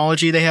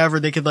technology they have, or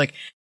they could like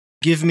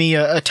give me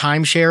a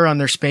timeshare on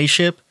their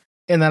spaceship,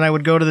 and then I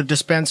would go to the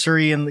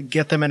dispensary and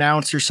get them an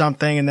ounce or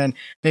something, and then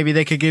maybe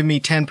they could give me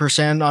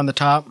 10% on the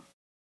top.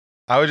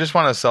 I would just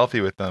want a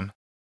selfie with them.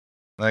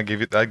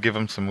 And I'd give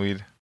them some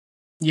weed.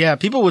 Yeah,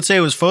 people would say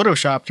it was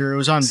photoshopped or it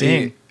was on See,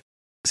 Bing.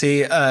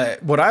 See,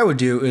 what I would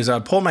do is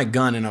I'd pull my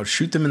gun and I'd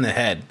shoot them in the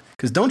head.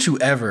 Because don't you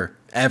ever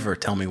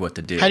tell me what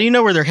to do. How do you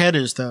know where their head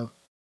is, though?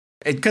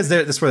 Because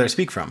that's where they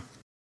speak from.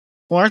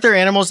 Well, aren't there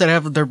animals that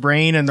have their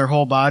brain and their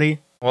whole body?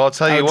 Well, I'll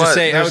tell you what.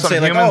 I would say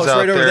like, oh, it's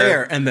right over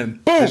there. And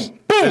then boom,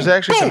 there's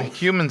actually some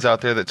humans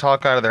out there that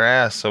talk out of their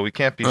ass, so we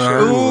can't be sure.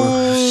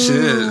 Oh,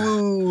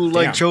 shit.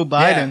 Like Joe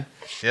Biden.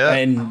 Yeah.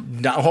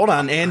 And hold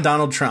on, and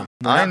Donald Trump.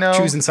 I know.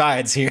 Choosing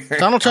sides here.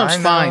 Donald Trump's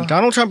fine.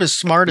 Donald Trump is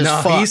smart as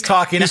fuck. He's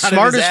talking. He's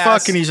smart as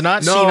fuck, and he's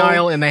not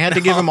senile. And they had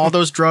to give him all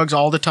those drugs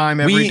all the time,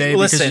 every day,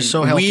 because he's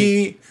so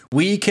healthy.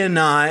 We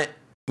cannot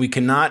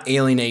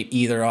alienate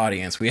either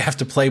audience. We have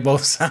to play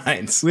both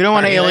sides. We don't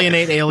want to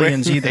alienate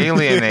aliens either.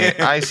 Alienate.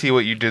 I see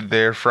what you did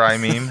there, Fry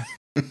Meme.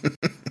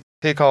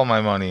 Take all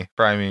my money,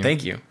 Fry Meme.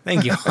 Thank you.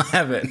 I'll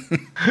have it.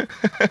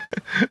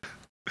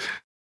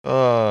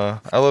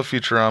 I love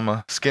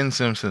Futurama. Skin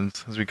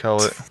Simpsons, as we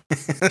call it.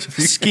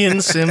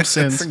 Skin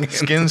Simpsons.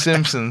 Skin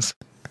Simpsons.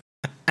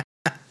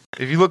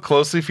 If you look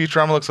closely,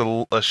 Futurama looks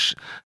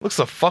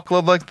a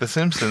fuckload like The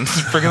Simpsons.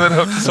 Bringing that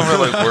up to somewhere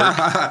like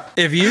work.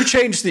 If you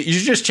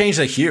just change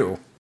the hue.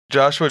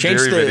 Joshua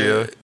Jerry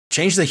video.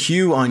 Change the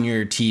hue on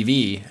your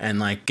TV and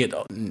like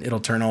it'll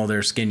turn all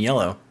their skin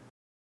yellow.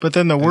 But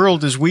then the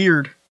world is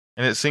weird.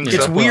 And it syncs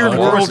it's up weird with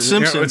world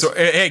Simpsons.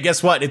 Hey,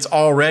 guess what? It's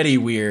already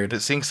weird. It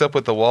syncs up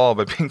with The Wall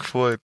by Pink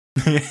Floyd.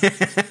 Change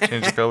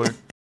the color.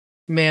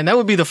 Man, that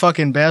would be the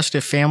fucking best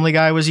if Family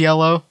Guy was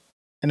yellow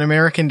and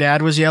American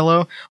Dad was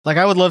yellow. Like,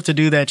 I would love to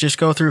do that. Just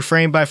go through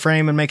frame by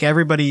frame and make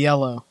everybody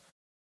yellow.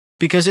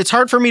 Because it's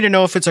hard for me to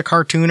know if it's a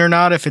cartoon or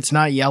not if it's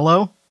not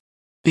yellow.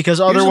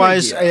 Because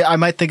otherwise, I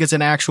might think it's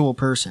an actual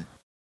person.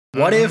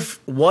 What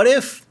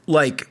if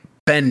like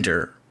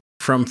Bender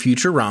from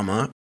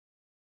Futurama,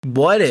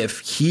 what if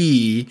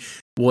he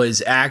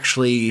was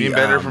actually... You mean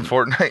Bender from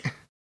Fortnite?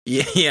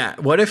 Yeah.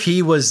 What if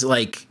he was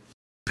like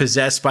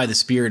possessed by the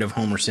spirit of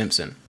Homer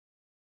Simpson?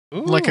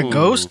 Ooh. Like a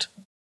ghost?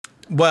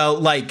 Well,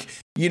 like,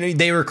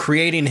 they were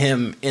creating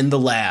him in the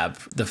lab,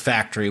 the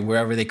factory,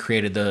 wherever they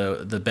created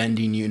the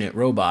bending unit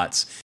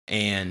robots,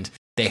 and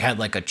they had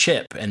like a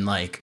chip, and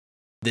like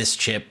this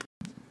chip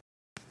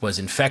was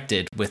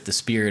infected with the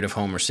spirit of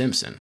Homer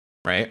Simpson,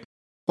 right?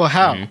 Well,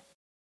 how? Mm-hmm.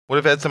 What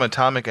if it had some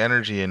atomic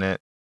energy in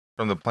it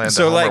from the plant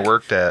that Homer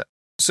worked at?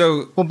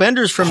 Well,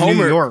 Bender's from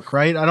New York,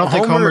 right? I don't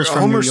think Homer's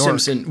from New York.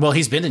 Simpson, well,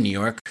 he's been in New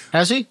York.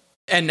 Has he?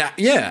 And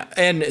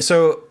and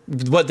so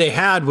what they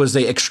had was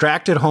they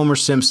extracted Homer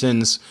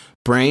Simpson's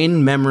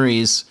brain,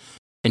 memories,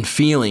 and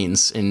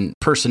feelings and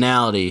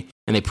personality,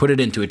 and they put it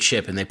into a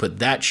chip, and they put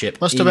that chip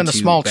must have been a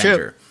small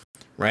Bender, chip,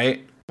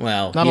 right?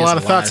 Well, not a lot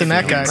of thoughts in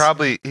that guy.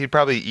 He'd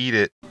probably eat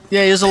it.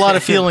 Yeah, he has a lot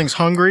of feelings: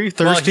 hungry,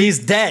 thirsty. Well, he's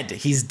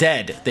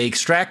dead. They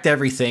extract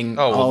everything,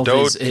 all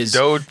of his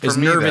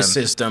nervous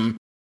system,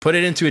 put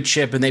it into a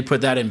chip, and they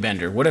put that in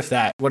Bender. What if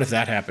that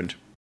happened?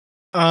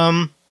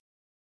 I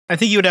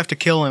think you would have to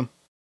kill him.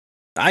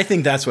 I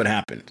think that's what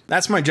happened.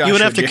 That's my Joshua. You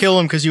would have to kill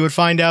him because you would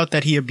find out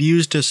that he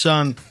abused his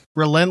son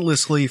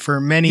relentlessly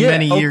for many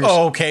years.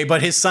 Oh, okay,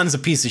 but his son's a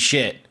piece of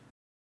shit.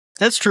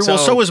 That's true. Well,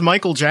 so was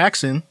Michael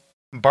Jackson.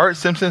 Bart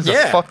Simpson's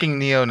a fucking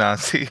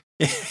neo-Nazi.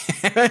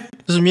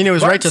 Doesn't mean it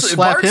was right to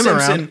slap him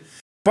around.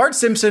 Bart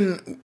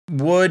Simpson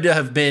would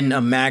have been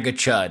a MAGA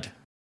chud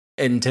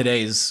in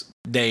today's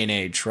day and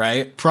age,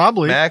 right?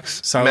 Probably.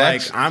 Max,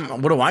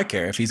 what do I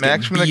care if he's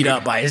getting beat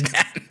up by his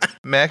dad?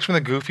 Max from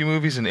the Goofy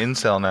movie's an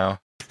incel now.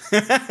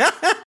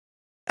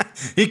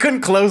 He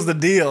couldn't close the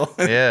deal.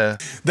 Yeah.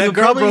 That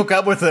girl broke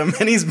up with him,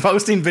 and he's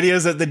posting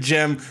videos at the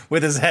gym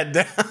with his head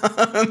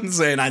down,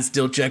 saying, "I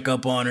still check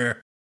up on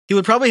her." He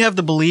would probably have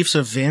the beliefs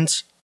of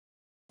Vince,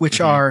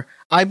 which are,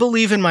 I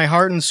believe in my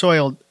heart and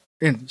soul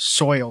that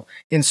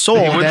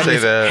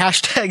if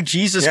hashtag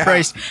Jesus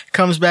Christ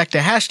comes back to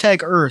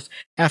hashtag Earth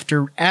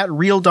after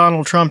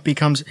 @RealDonaldTrump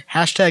becomes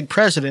hashtag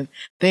president,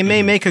 they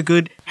may make a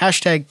good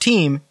hashtag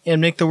team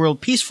and make the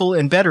world peaceful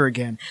and better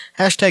again.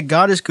 Hashtag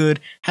God is good,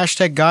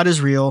 hashtag God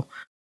is real,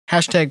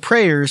 hashtag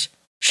prayers,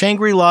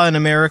 Shangri-La in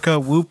America,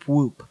 whoop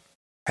whoop.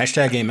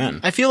 Hashtag amen.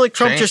 I feel like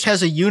Trump just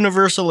has a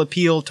universal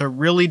appeal to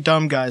really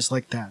dumb guys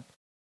like that.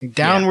 Like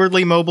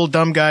downwardly mobile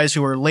dumb guys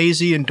who are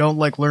lazy and don't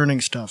like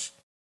learning stuff.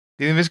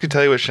 Do you think this could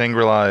tell you what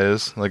Shangri-La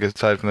is, like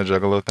aside from the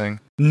Juggalo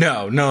thing?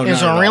 No.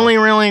 It's a really,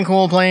 really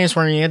cool place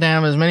where you get to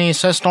have as many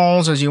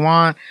sisters as you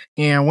want,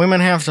 and women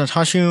have to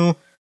touch you,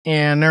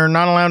 and they're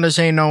not allowed to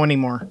say no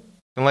anymore.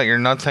 And let your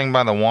nuts hang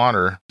by the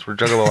water. That's where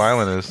Juggalo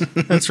Island is.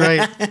 That's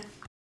right.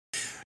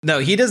 No,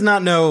 he does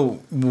not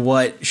know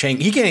what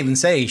he can't even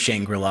say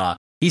Shangri-La.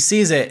 He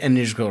sees it and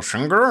he just goes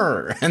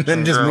Shangri-La, and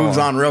then just moves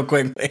on real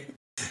quickly.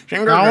 I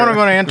want to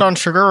go to Anton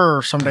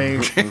Sugar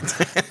someday.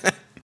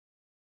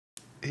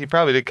 He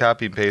probably did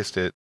copy and paste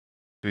it.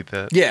 Tweet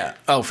that. Yeah.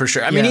 Oh, for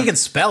sure. I mean, he can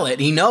spell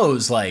it. He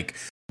knows like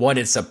what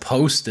it's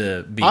supposed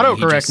to be.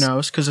 Autocorrect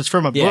knows because it's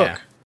from a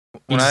book.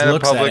 He just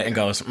looks at it and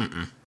goes,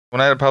 mm-mm. When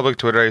I had a public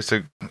Twitter, I used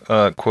to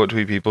quote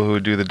tweet people who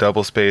would do the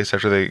double space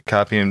after they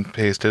copy and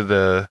pasted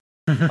the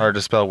hard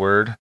to spell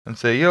word and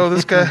say, "Yo,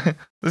 this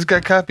guy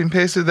copy and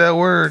pasted that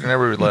word," and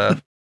everybody would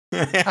laugh.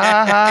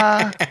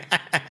 Ha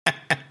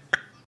ha.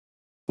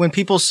 when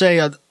people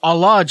say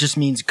Allah just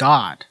means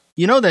God,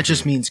 you know that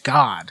just means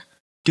God.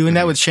 Doing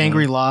that with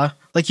Shangri-La,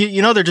 like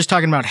you know they're just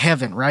talking about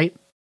heaven, right?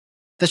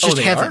 That's just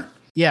heaven. Are?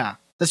 Yeah,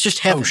 that's just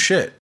heaven. Oh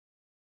shit!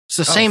 It's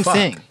the same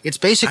thing. It's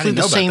basically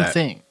the same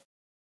thing.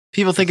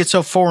 People think it's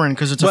so foreign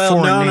because it's a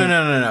foreign name.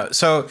 No.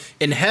 So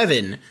in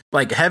heaven,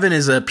 like heaven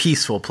is a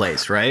peaceful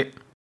place, right?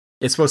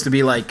 It's supposed to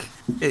be like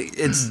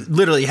it's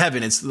literally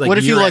heaven. It's like what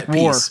if you like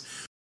war?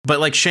 But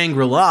like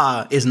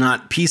Shangri-La is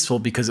not peaceful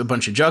because a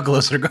bunch of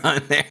juggalos are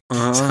gone there.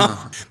 So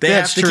they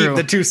have to keep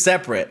the two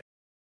separate.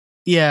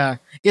 Yeah,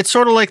 it's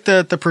sort of like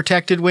the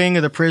protected wing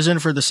of the prison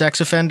for the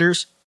sex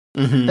offenders.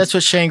 Mm-hmm. That's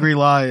what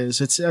Shangri-La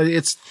is. It's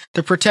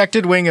the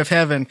protected wing of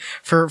heaven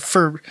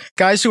for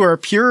guys who are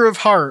pure of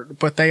heart,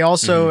 but they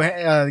also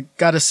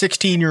got a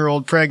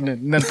 16-year-old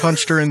pregnant and then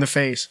punched her in the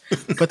face.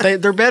 But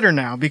they're better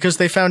now because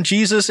they found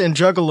Jesus and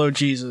Juggalo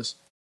Jesus.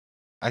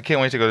 I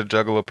can't wait to go to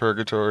Juggalo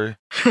Purgatory.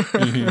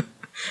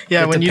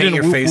 Yeah, when you didn't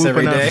your face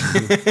every day.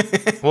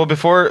 Well,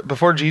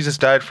 before Jesus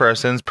died for our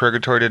sins,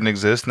 purgatory didn't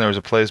exist, and there was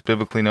a place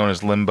biblically known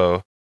as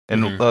Limbo.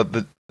 And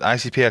the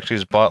ICP actually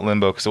just bought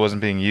Limbo because it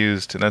wasn't being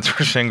used, and that's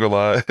where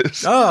Shangri-La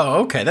is.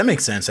 Oh, okay, that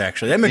makes sense.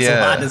 Actually, that makes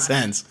a lot of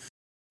sense.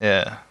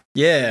 Yeah,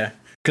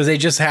 because they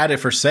just had it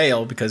for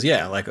sale because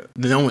like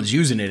no one's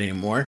using it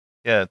anymore.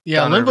 Yeah.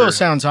 Limbo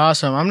sounds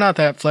awesome. I'm not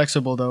that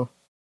flexible though.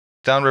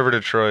 Downriver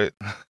Detroit.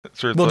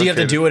 Well, do you have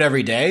to do it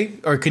every day,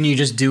 or can you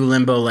just do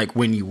Limbo like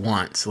when you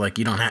want? So, like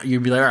you don't have.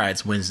 You'd be like, all right,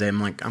 it's Wednesday.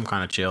 I'm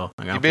kind of chill.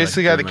 Like, you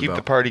basically got to keep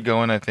the party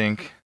going, I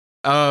think.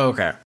 Oh,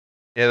 okay.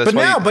 Yeah, that's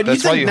but you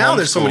think now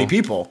there's so many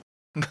people.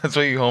 That's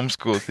why you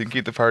homeschool, so you can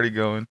keep the party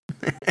going.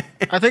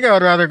 I think I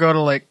would rather go to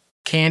like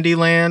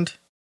Candyland,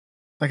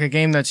 like a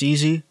game that's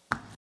easy,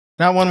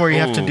 not one where you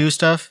have to do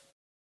stuff.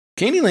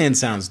 Candyland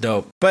sounds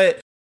dope,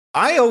 but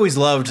I always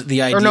loved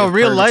the idea. Or no, of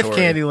real life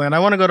Purgatory. Candyland. I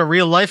want to go to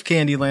real life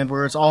Candyland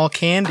where it's all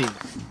candy.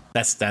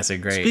 That's a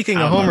great. Speaking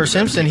of Homer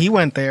Simpson, he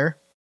went there.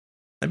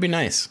 That'd be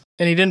nice.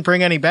 And he didn't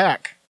bring any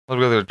back. I'll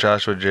go to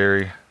Joshua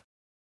Jerry.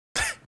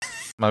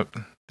 The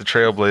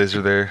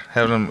trailblazer there,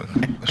 having him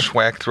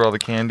schwack through all the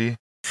candy.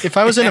 If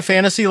I was in a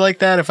fantasy like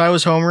that, if I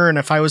was Homer and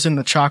if I was in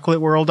the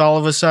chocolate world all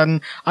of a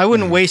sudden, I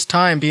wouldn't waste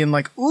time being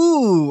like,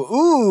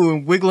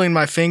 ooh, wiggling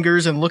my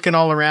fingers and looking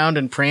all around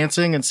and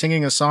prancing and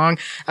singing a song.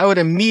 I would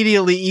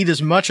immediately eat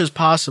as much as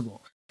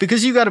possible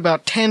because you got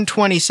about 10,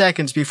 20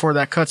 seconds before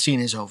that cutscene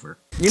is over.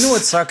 You know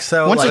what sucks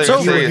though? Once it's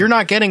over, you're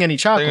not getting any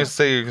chocolate. I'm going to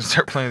say you can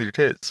start playing with your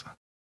tits.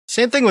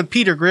 Same thing with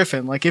Peter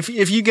Griffin. Like if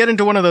you get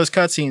into one of those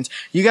cutscenes,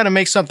 you got to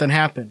make something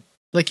happen.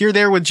 Like you're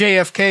there with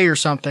JFK or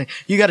something,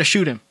 you got to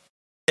shoot him.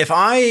 If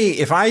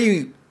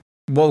I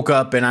woke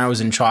up and I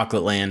was in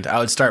Chocolate Land, I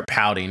would start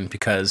pouting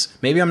because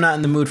maybe I'm not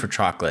in the mood for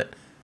chocolate.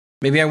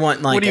 Maybe I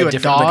want like a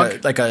different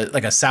dog? like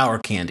a sour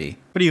candy.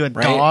 What are you, a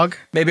dog?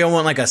 Maybe I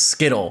want like a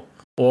Skittle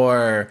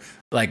or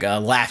like a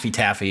Laffy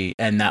Taffy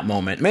in that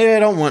moment. Maybe I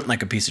don't want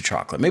like a piece of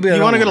chocolate. Maybe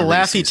you want to go to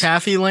Laffy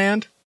Taffy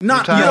Land? You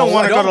don't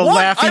want to go to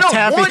Laffy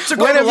Taffy.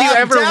 When have you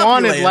ever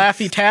wanted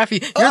Laffy Taffy?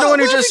 You're the one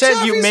who just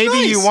said you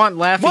want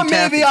Laffy Taffy. Well,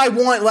 maybe I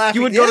want Laffy.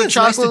 You would go to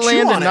Chocolate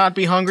Land and not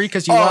be hungry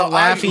because you want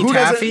Laffy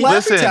Taffy.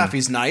 Laffy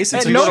Taffy's nice.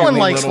 No one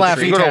likes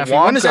Laffy Taffy.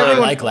 When has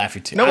everyone like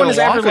Laffy Taffy? No one has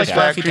ever liked Laffy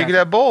Taffy. You could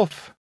have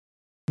both.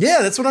 Yeah,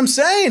 that's what I'm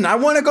saying. I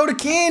want to go to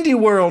Candy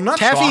World, not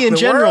Taffy in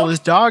general is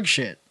dog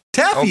shit.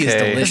 Taffy is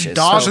delicious.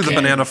 Especially the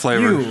banana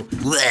flavor.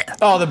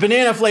 The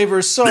banana flavor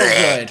is so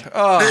good.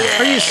 Oh,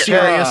 are you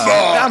serious?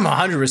 I'm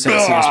 100%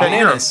 serious.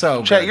 Banana is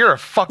so good. Chet, you're a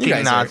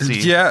fucking Nazi.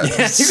 Yeah. You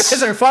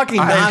guys are fucking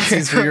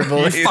Nazis for your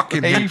beliefs. You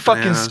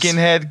fucking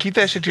skinhead. Keep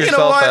that shit to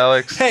yourself,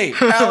 Alex. Hey,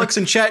 Alex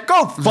and Chet,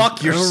 go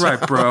fuck yourself. All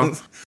right, bro.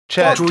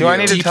 Chet, do I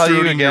need to tell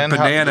you again?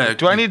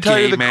 Do I need to tell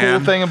you the cool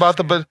thing about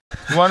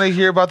you want to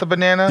hear about the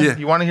banana? Yeah.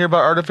 You want to hear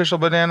about artificial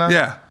banana?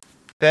 Yeah.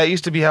 That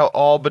used to be how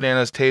all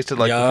bananas tasted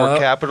like before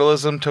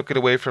capitalism took it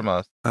away from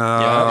us. Did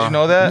you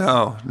know that?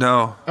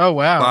 No. Oh,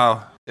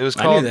 wow. It was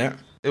called. I knew that.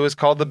 It was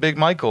called the Big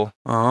Michael.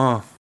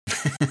 Oh.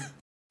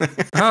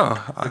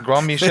 The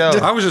Grand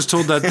Michel. I was just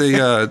told that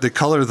they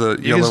color the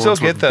you yellow can still ones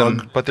get with them,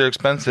 bug. but they're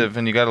expensive,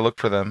 and you got to look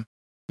for them.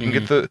 You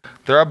can get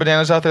there are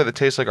bananas out there that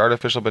taste like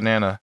artificial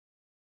banana.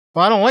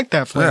 Well, I don't like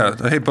that flavor.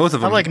 Yeah, I hate both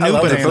of them. I like new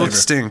love banana. They both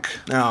stink.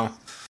 No,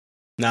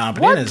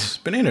 bananas.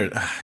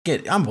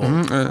 I'm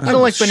bold. I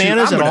don't like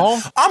bananas at all.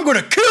 I'm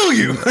gonna kill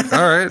you.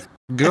 All right,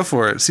 go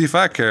for it. See if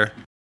I care.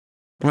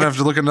 I'm gonna have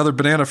to look at another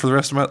banana for the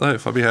rest of my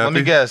life. I'll be happy. Let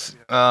me guess.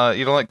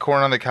 You don't like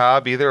corn on the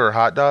cob either, or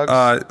hot dogs?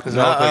 Because they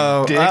look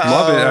like dicks.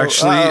 Love it.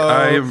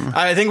 Actually,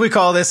 I think we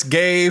call this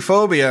gay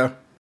phobia.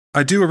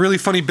 I do a really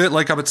funny bit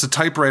like it's a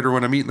typewriter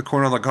when I'm eating the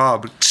corn on the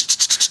cob.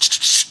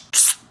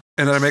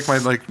 And then I make my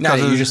No,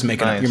 you're just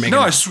making.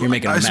 Nice. You're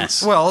making a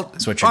mess. Well,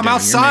 That's what you're I'm doing.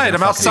 outside.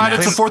 I'm outside.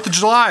 It's the 4th of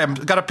July.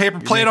 I've got a paper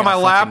plate on my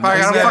lap. I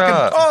got a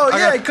fucking. Oh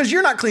yeah, because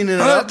you're not cleaning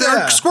it up.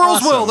 Yeah.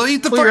 Squirrels will. They'll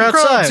eat the fucking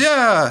crumbs.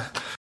 Yeah.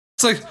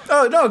 It's like,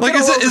 oh no, like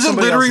is it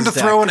littering to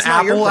throw an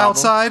apple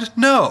outside?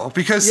 No,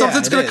 because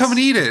something's gonna come and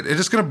eat it. It's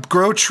just gonna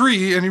grow a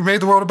tree, and you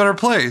made the world a better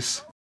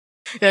place.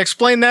 Yeah,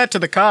 explain that to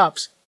the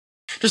cops.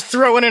 Just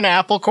throwing an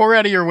apple core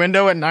out of your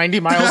window at 90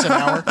 miles an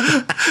hour.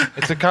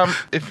 It's a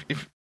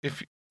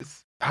if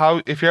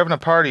you're having a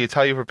party, it's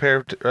how you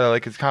prepare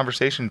like it's a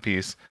conversation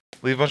piece.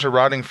 Leave a bunch of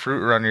rotting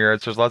fruit around your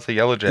yard so there's lots of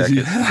yellow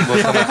jackets.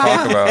 That's what they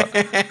talk about.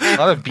 A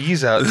lot of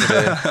bees out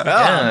today.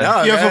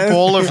 No, you have a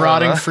bowl of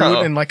rotting fruit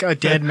and like a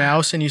dead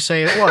mouse, and you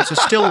say, well, it's a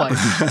still life.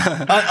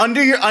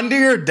 Under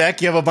your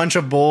deck, you have a bunch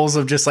of bowls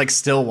of just like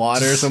still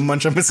water, so a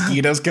bunch of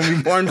mosquitoes can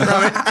be born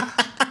from it.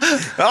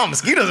 Oh,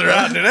 mosquitoes are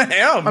out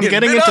today. Oh, I'm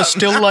getting into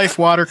still life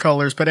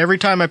watercolors, but every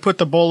time I put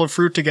the bowl of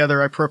fruit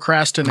together, I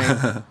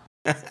procrastinate.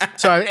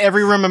 So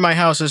every room in my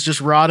house is just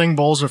rotting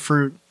bowls of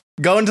fruit.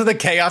 Go into the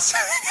chaos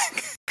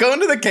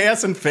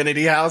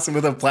infinity house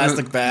with a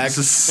plastic bag and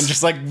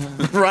just like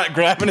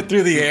grabbing it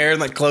through the air and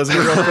like closing it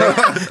real quick.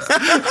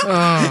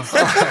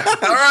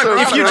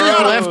 If you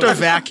just left a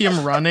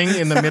vacuum running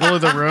in the middle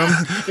of the room,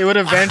 it would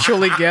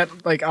eventually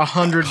get like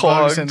 100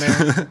 bugs in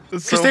there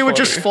because they would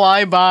just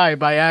fly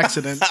by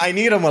accident. I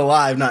need them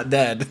alive, not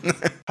dead.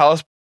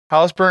 House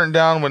burnt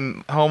down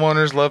when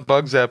homeowners left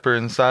bug zapper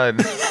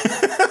inside.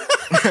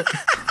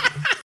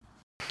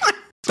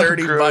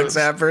 30 bug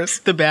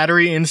zappers. The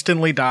battery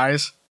instantly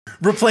dies.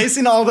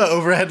 Replacing all the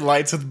overhead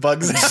lights with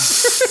bug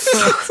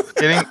zappers.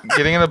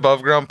 getting an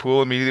above ground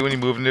pool immediately when you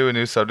move into a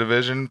new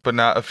subdivision, but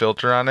not a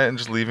filter on it, and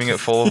just leaving it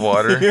full of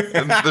water.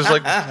 And there's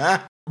like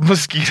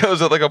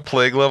mosquitoes at like a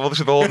plague level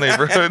through the whole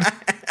neighborhood.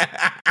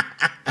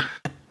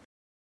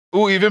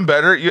 Ooh, even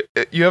better,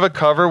 you have a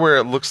cover where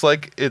it looks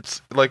like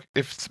it's like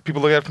if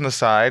people look at it from the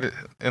side,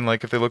 and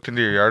like if they looked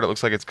into your yard, it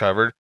looks like it's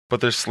covered. But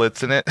there's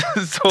slits in it,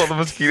 so all the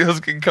mosquitoes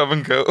can come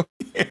and go.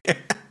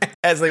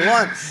 As they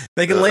want.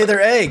 They can lay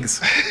their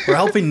eggs. We're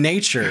helping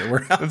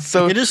nature.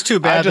 It is too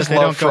bad that they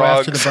don't go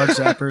after the bug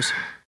zappers.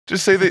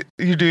 Just say that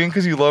you're doing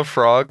because you love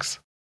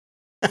frogs.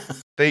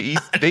 They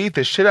eat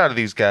the shit out of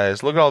these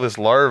guys. Look at all this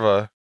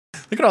larva.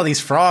 Look at all these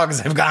frogs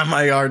I've got in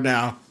my yard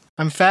now.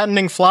 I'm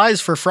fattening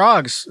flies for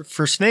frogs,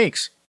 for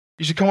snakes.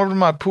 You should come over to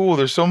my pool.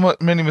 There's so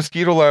many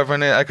mosquito larvae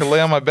in it. I could lay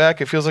on my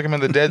back. It feels like I'm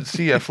in the Dead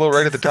Sea. I float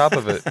right at the top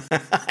of it.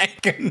 I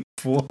can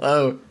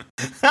float.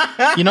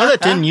 You know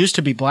that didn't used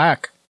to be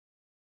black.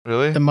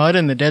 Really? The mud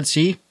in the Dead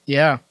Sea?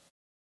 Yeah.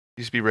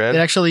 Used to be red? It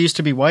actually used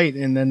to be white,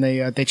 and then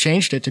they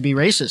changed it to be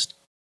racist.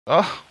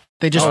 Oh.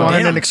 They just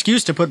wanted an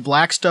excuse to put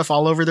black stuff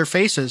all over their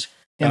faces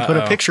and put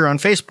a picture on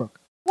Facebook.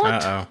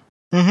 What? Uh-oh.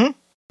 Mm-hmm.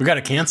 We got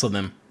to cancel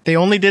them. They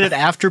only did it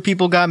after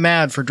people got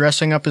mad for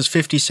dressing up as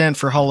 50 Cent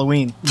for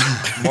Halloween.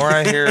 The more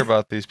I hear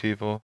about these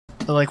people.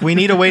 They're like, we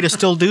need a way to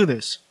still do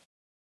this.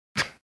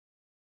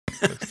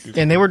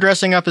 And they were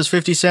dressing up as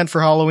 50 Cent for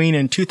Halloween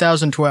in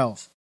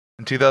 2012.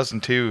 In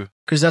 2002.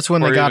 Because that's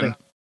when they got it.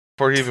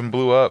 Before he even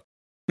blew up.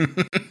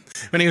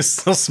 When he was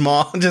still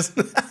small. Just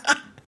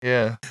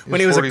yeah.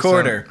 When he was a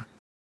quarter.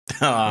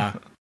 Aw.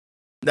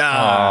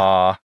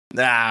 Aww.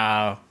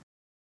 No.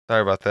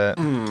 Sorry about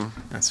that.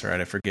 That's all right.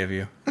 I forgive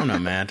you. I'm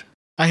not mad.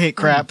 I hate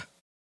crap.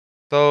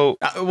 So,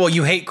 well,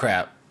 you hate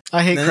crap.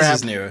 I hate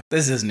crap.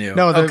 This is new.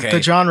 No,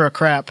 the genre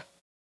crap.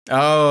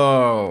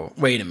 Oh,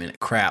 wait a minute.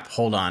 Crap.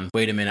 Hold on.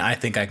 Wait a minute. I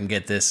think I can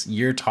get this.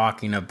 You're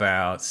talking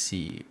about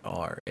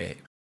C.R.A.P.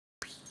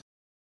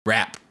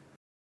 Rap.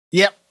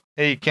 Yep.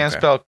 Hey, you can't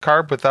spell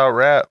carp without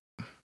rap.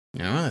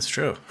 No, that's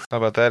true. How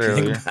about that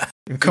earlier?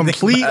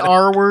 Complete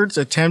R words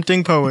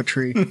attempting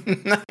poetry.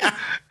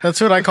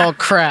 That's what I call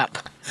crap.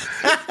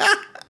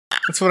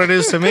 That's what it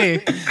is to me.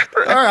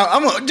 All right,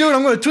 I'm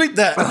going to tweet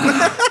that.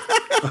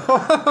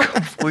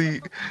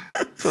 Complete.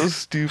 So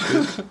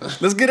stupid.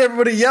 Let's get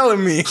everybody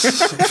yelling me.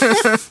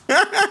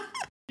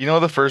 You know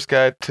the first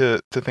guy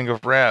to think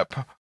of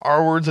rap?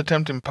 R words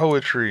attempting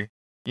poetry.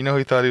 You know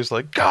he thought he was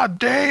like, God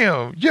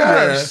damn,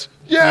 yes,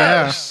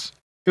 yes. Yeah.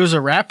 It was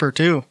a rapper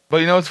too. But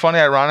you know what's funny?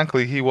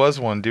 Ironically, he was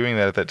one doing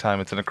that at that time.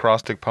 It's an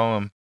acrostic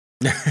poem.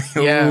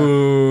 Yeah.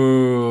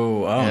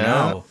 Ooh,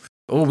 no.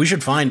 Oh, we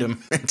should find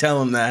him and tell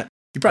him that.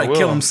 He probably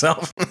killed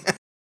himself.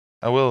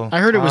 I will. I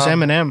heard it was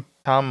Eminem.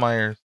 Tom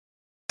Myers.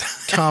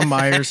 Tom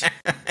Myers.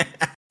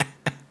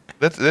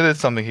 That is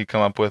something he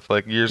come up with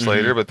like years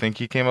later, but think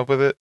he came up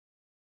with it?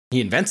 He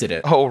invented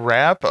it. Oh,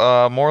 rap?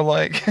 More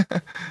like...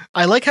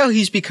 I like how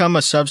he's become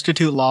a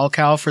substitute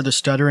lolcow for the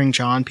Stuttering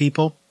John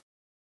people.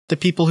 The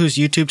people whose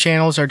YouTube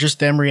channels are just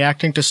them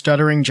reacting to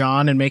Stuttering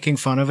John and making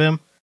fun of him.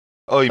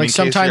 Oh, you mean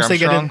sometimes they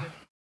get in...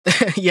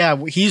 Yeah,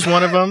 he's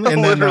one of them.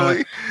 And then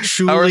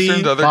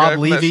Shuli, Bob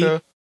Levy.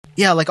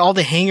 Yeah, like all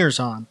the hangers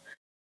on.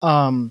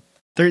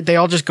 They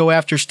all just go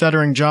after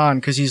Stuttering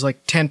John because he's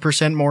like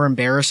 10% more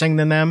embarrassing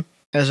than them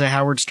as a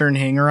Howard Stern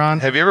hanger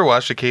on. Have you ever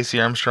watched a Casey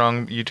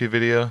Armstrong YouTube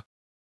video?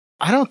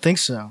 I don't think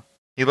so.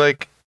 He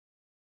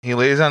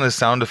lays on his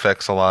sound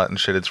effects a lot and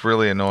shit. It's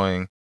really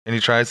annoying. And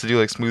he tries to do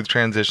like smooth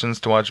transitions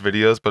to watch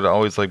videos, but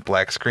always like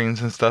black screens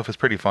and stuff. It's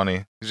pretty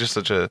funny. He's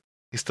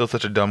still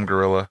such a dumb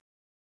gorilla.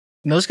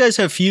 And those guys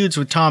have feuds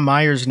with Tom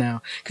Myers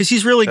now because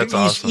he's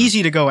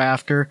easy to go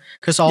after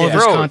because all of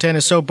his content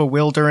is so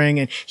bewildering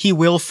and he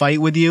will fight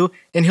with you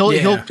and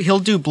he'll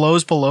do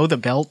blows below the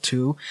belt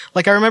too.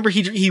 Like I remember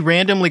he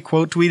randomly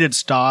quote tweeted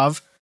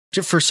Stav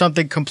for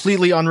something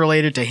completely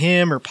unrelated to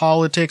him or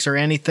politics or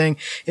anything,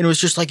 and it was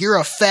just like, you're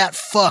a fat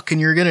fuck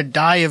and you're gonna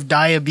die of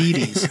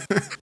diabetes.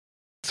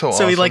 So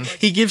awesome.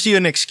 he gives you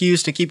an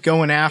excuse to keep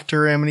going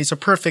after him, and he's a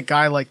perfect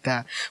guy like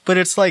that. But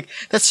it's like,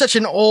 that's such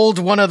an old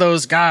one of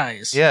those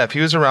guys. Yeah, if he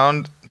was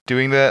around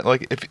doing that,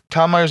 like if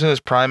Tom Meyer's in his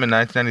prime in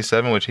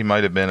 1997, which he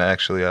might have been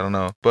actually, I don't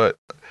know, but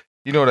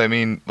you know what I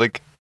mean.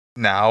 Like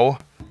now,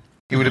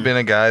 he would have been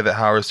a guy that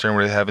Howard Stern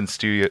would have in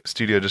studio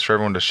just for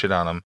everyone to shit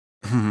on him.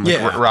 Like,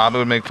 Yeah. Robin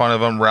would make fun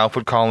of him. Ralph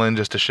would call in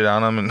just to shit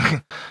on him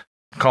and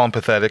call him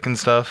pathetic and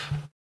stuff.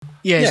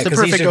 Yeah, he's Yeah, the 'cause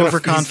he's perfect gonna-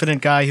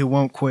 overconfident guy who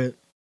won't quit.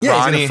 Yeah, he's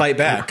Ronnie- gonna fight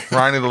back.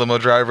 Ronnie the limo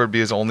driver would be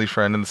his only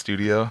friend in the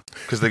studio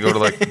because they go to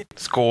like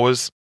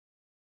scores.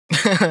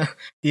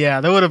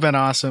 Yeah, that would have been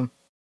awesome.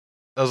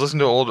 I was listening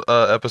to an old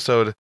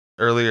episode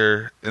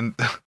earlier, and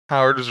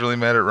Howard was really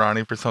mad at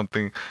Ronnie for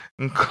something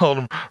and called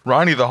him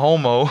Ronnie the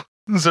homo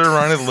instead of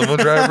Ronnie the limo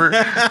driver.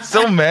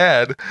 So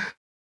mad.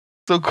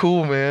 So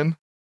cool, man.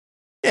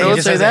 Yeah, They he don't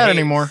just say has a that hate-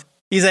 anymore.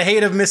 He's a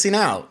hate of missing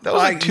out. That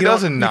was like you don't-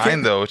 you 2009,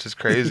 can't- though, which is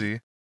crazy.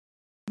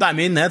 I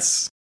mean,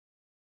 that's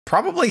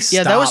probably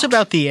Yeah, that was stopped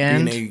about the being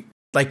end.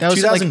 like That was,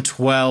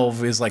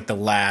 2012 is like the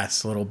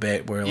last little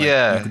bit where like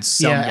Yeah. you could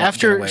somewhat Yeah, get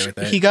after away with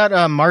it. he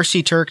got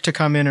Marcy Turk to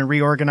come in and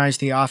reorganize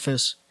the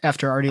office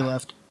after Artie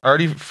left.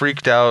 Already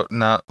freaked out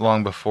not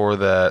long before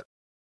that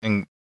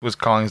and was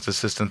calling his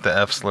assistant the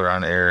F slur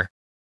on air.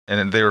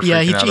 And they were freaking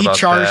Yeah, out he about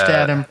charged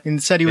that. at him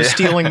and said he was Yeah.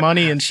 stealing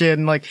money and shit.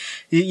 And like,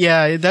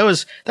 yeah, that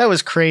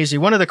was crazy.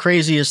 One of the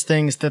craziest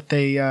things that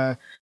they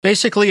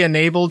basically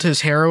enabled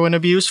his heroin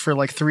abuse for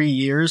like 3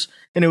 years,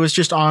 and it was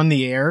just on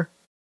the air.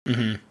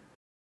 Mhm.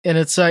 And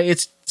it's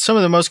some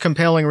of the most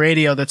compelling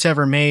radio that's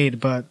ever made.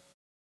 But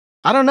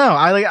I don't know.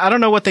 I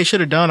don't know what they should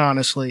have done,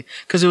 honestly,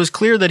 because it was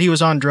clear that he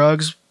was on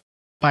drugs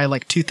by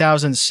like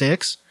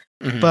 2006.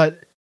 Mhm.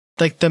 But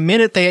like the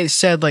minute they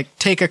said like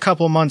take a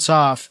couple months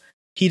off,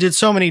 he did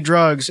so many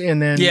drugs and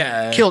then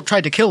Yeah.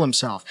 tried to kill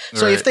himself.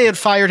 So if Right. they had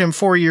fired him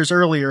 4 years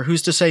earlier,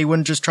 who's to say he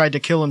wouldn't just tried to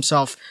kill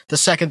himself the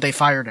second they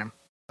fired him?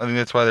 I think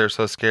that's why they were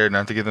so scared,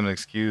 not to give them an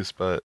excuse,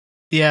 but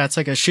Yeah, it's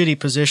like a shitty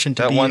position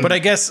to That be one- in. But I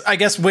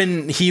guess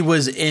when he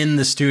was in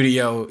the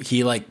studio,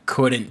 he like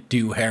couldn't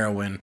do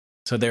heroin.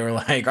 So they were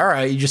like, "All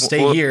right, you just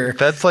stay Well, here."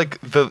 That's like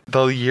the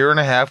year and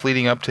a half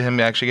leading up to him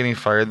actually getting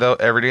fired, though.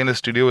 Every day in the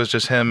studio was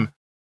just him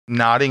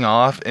nodding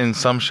off, in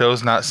some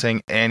shows not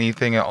saying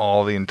anything at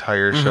all the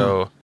entire Mhm.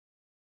 show.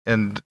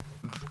 And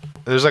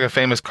there's like a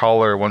famous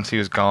caller once he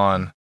was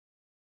gone.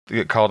 They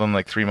get called in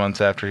like 3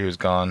 months after he was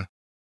gone,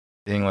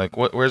 being like,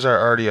 where's our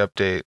Artie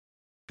update?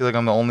 I feel like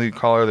I'm the only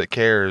caller that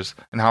cares.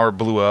 And Howard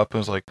blew up and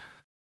was like,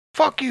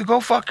 fuck you, go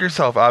fuck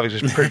yourself. Obviously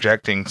just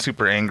projecting,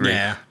 super angry.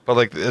 Yeah. But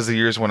like as the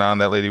years went on,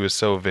 that lady was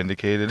so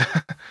vindicated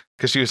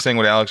because she was saying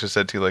what Alex just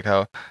said too, like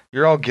how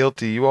you're all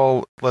guilty, you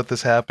all let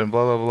this happen,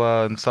 blah blah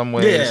blah. In some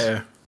ways,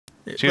 Yeah.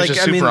 she was Like,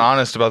 just I super mean-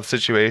 honest about the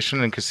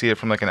situation and could see it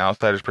from like an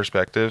outsider's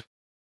perspective.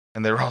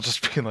 And they were all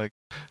just being like,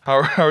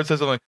 Howard says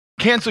something like,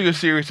 cancel your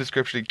series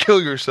description and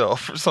kill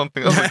yourself or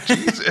something. I was like,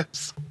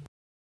 Jesus.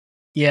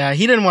 Yeah,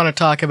 he didn't want to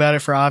talk about it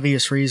for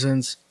obvious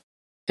reasons.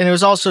 And it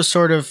was also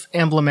sort of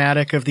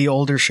emblematic of the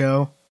older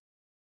show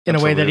in a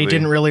way that he Absolutely.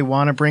 didn't really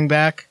want to bring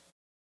back.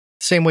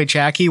 Same way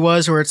Jackie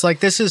was, where it's like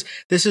this is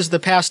the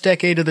past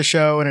decade of the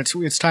show and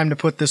it's time to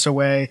put this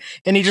away.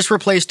 And he just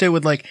replaced it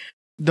with like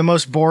the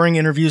most boring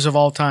interviews of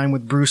all time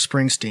with Bruce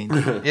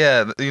Springsteen.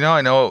 Yeah, you know,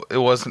 I know it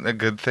wasn't a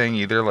good thing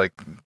either. Like,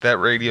 that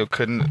radio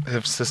couldn't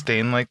have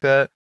sustained like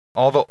that.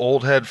 All the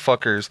old head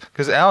fuckers.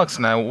 Because Alex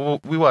and I,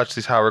 we watch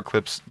these Howard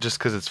clips just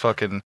because it's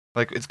fucking,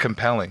 like, it's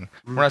compelling.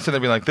 We're not sitting there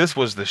being like, this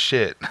was the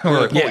shit. We're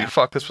like, holy Yeah.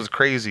 fuck, this was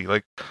crazy.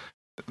 Like,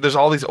 there's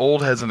all these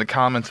old heads in the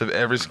comments of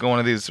every single one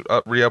of these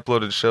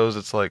re-uploaded shows.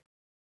 It's like,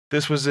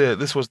 this was it.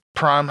 This was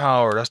Prime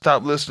Howard. I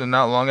stopped listening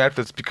not long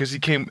after this because he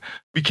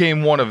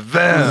became one of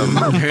them.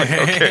 I'm like,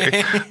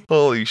 okay.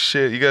 Holy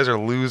shit, you guys are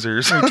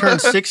losers. He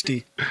turned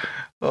 60.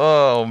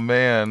 Oh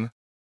man,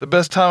 the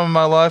best time of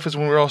my life is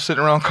when we were all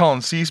sitting around calling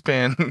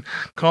C-SPAN,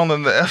 calling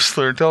them the F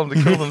slur, and telling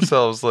them to kill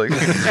themselves. Like,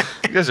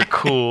 you guys are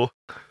cool.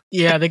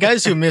 Yeah, the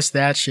guys who missed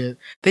that shit,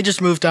 they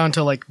just moved on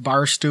to like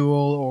Barstool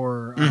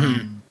or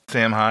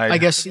Sam Hyde. I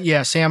guess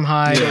Sam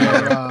Hyde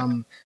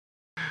or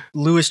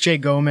Louis J.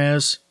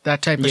 Gomez,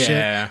 that type of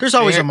Yeah. shit. There's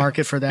always Being a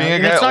market for that. being a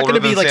And guy it's not older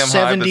going to be than like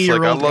Sam Hyde that's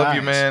 70-year-old like, I love guys.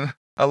 you, man.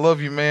 I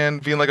love you, man.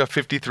 Being like a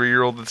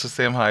 53-year-old that's a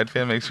Sam Hyde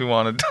fan makes me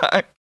want to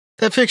die.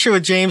 That picture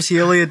with James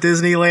Healy at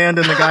Disneyland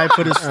and the guy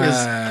put his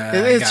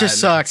it just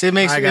sucks. It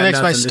makes I it got makes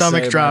my nothing to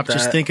stomach say drop about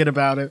just that. thinking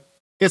about it.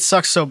 It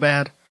sucks so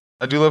bad.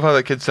 I do love how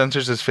that kid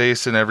censors his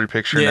face in every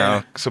picture Yeah.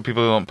 now, so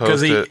people don't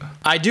Because post it.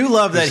 I do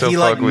love that He's so he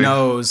like fugly.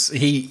 knows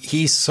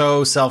he's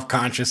so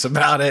self-conscious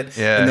about it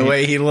Yeah, and the he-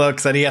 way he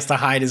looks that he has to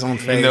hide his own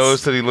face. He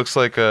knows that he looks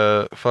like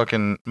a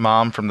fucking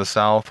mom from the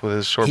South with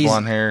his short He's-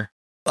 blonde hair.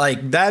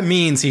 Like that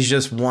means he's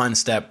just one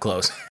step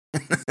closer.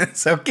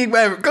 So keep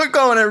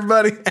going,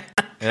 everybody.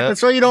 Yeah.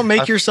 That's why you don't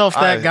make yourself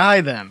that I- guy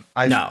then.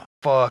 I No.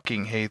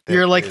 fucking hate that.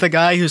 You're like kid. the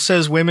guy who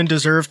says women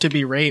deserve to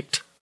be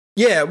raped.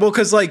 Yeah, well,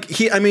 because like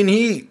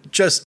he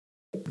just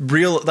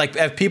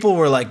if people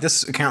were like,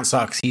 this account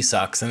sucks, he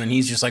sucks, and then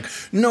he's just like,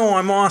 no,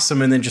 I'm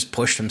awesome, and then just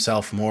pushed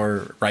himself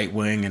more right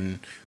wing and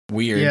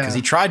weird because Yeah.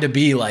 he tried to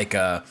be like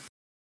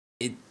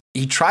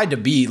he tried to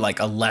be like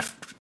a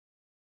left,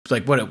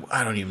 like what?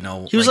 I don't even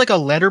know. He was like a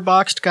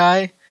letterboxed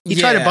guy. He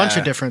tried a bunch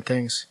of different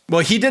things.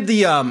 Well, he did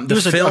the he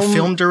was a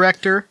film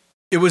director.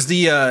 It was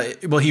the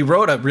well, he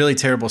wrote a really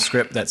terrible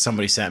script that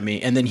somebody sent me,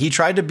 and then he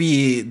tried to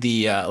be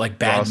the like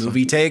bad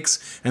movie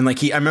takes, and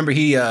like I remember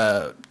he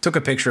took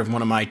a picture of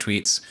one of my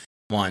tweets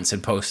once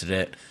and posted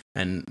it,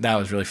 and that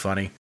was really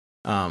funny.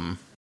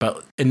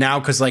 But now,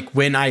 because like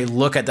when I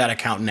look at that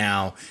account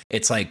now,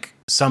 it's like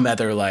some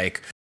other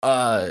like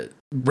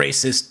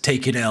racist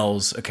taking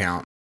L's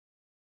account.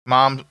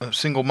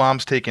 Single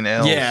moms taking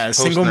L's. Yeah,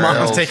 single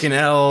moms taking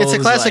L's. It's a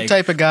classic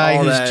type of guy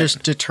who's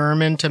just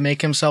determined to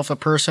make himself a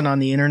person on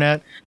the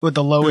internet with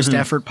the lowest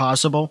effort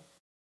possible.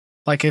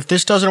 Like, if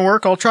this doesn't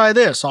work, I'll try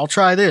this.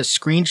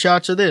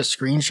 Screenshots of this,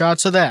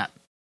 screenshots of that.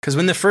 Because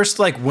when the first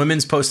like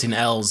women's posting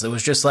L's, it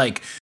was just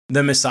like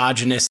the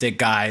misogynistic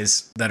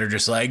guys that are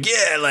just like,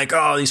 yeah, like,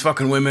 oh, these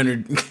fucking women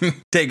are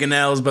taking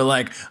L's, but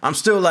like, I'm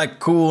still like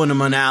cool and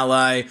I'm an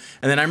ally.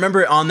 And then I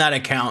remember on that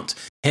account,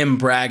 him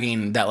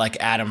bragging that like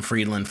Adam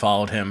Friedland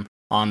followed him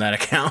on that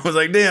account. I was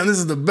like, damn, this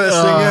is the best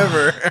thing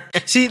ever.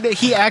 See,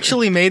 he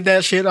actually made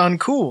that shit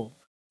uncool.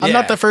 I'm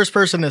not the first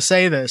person to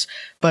say this,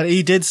 but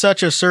he did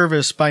such a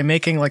service by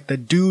making like the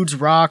dudes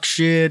rock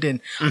shit and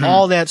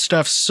all that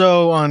stuff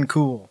so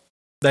uncool.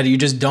 That you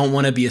just don't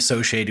want to be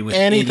associated with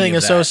anything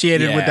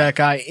associated with that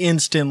guy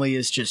instantly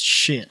is just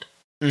shit.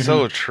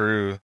 So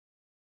true.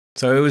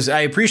 So it was.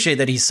 I appreciate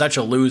that he's such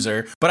a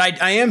loser, but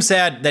I am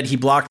sad that he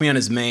blocked me on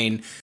his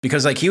main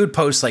because like he would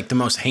post like the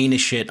most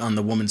heinous shit on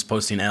the woman's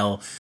posting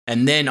L,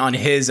 and then on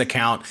his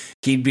account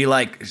he'd be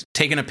like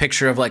taking a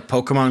picture of like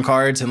Pokemon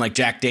cards and like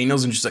Jack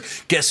Daniels and just like,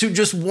 guess who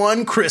just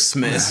won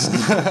Christmas?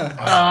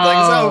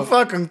 Like so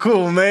fucking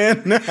cool,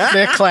 man.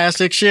 That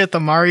classic shit, the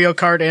Mario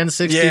Kart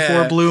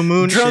N64 Blue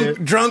Moon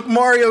shit. Drunk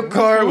Mario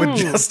Kart with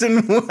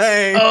Justin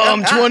Wang. Oh,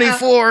 I'm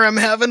 24. I'm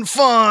having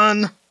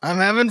fun.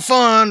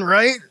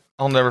 Right?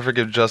 I'll never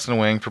forgive Justin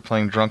Wang for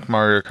playing drunk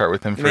Mario Kart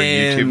with him for a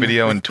YouTube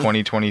video in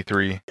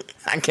 2023.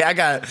 I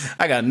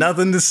got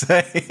nothing to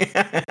say.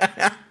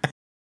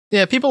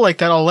 Yeah, people like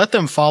that, I'll let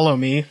them follow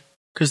me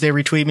because they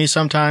retweet me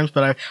sometimes,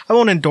 but I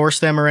won't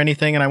endorse them or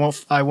anything, and I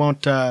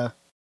won't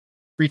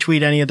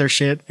retweet any of their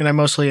shit, and I'm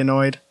mostly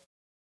annoyed.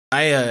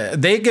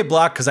 They get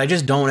blocked because I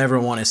just don't ever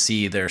want to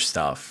see their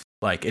stuff.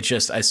 Like, it's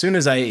just, as soon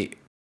as I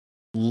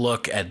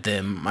look at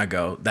them, I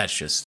go,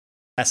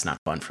 that's not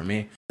fun for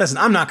me. Listen,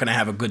 I'm not going to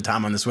have a good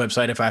time on this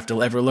website if I have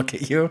to ever look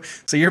at you.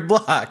 So you're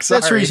blocked. Sorry.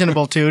 That's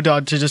reasonable too,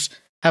 dog, to just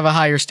have a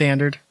higher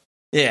standard.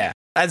 Yeah,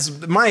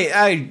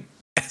 my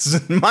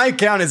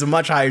account is a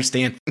much higher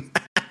standard.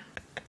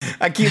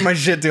 I keep my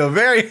shit to a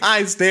very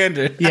high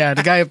standard. Yeah,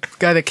 the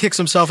guy that kicks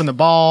himself in the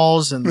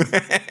balls and.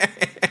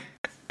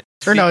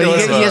 Or no,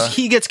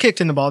 he gets kicked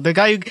in the ball. The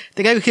guy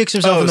who kicks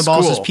himself in the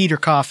balls is Peter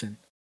Coffin.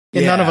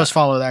 And none of us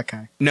follow that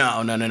guy.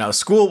 No.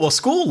 School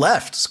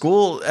left.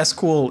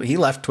 He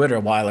left Twitter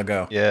a while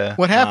ago. Yeah.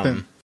 What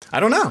happened?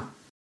 I don't know.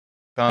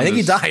 I think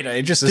he died.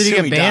 I just did he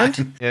get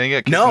banned? Yeah, he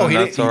got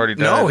kicked already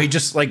died. No, he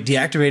just like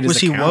deactivated his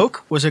account. Was he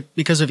woke? Was it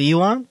because of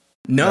Elon?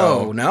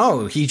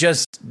 No. He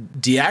just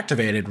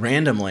deactivated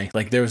randomly.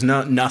 Like there was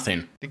nothing.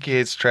 I think he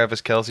hates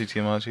Travis Kelce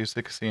too much. He's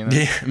sick of seeing it.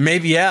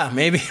 Yeah,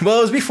 maybe. Well,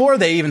 it was before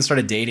they even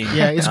started dating.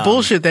 Yeah, it's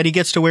bullshit that he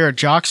gets to wear a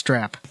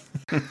jockstrap.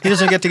 He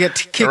doesn't get to get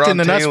kicked in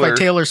the nuts by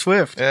Taylor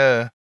Swift.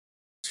 Yeah.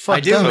 I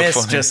do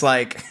miss just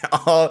like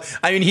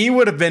he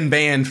would have been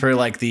banned for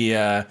like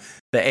the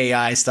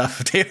AI stuff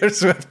of Taylor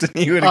Swift, and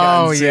he would have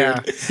gotten sued.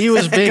 Yeah, he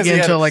was big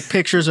into like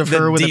pictures of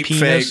her with a penis.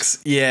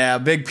 Fakes. Yeah,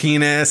 big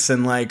penis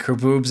and like her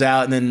boobs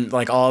out, and then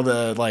like all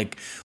the like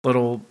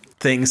little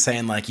things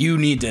saying like you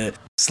need to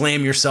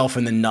slam yourself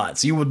in the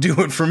nuts. You will do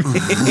it for me.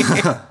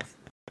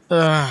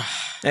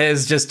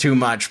 It's just too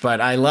much, but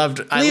I loved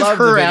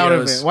her out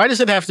of it. Why does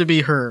it have to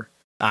be her?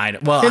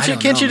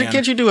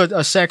 Can't you do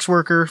a sex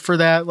worker for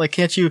that? Like,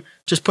 can't you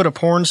just put a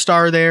porn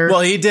star there? Well,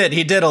 he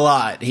did a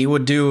lot. He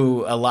would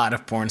do a lot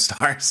of porn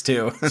stars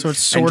too. So it's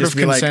sort of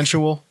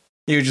consensual. Like,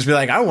 he would just be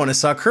like, I want to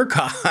suck her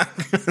cock.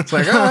 It's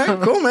like, all right,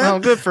 cool, man. Oh,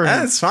 good for him.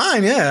 That's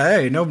fine.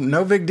 Yeah. Hey,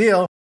 no big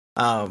deal.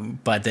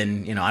 But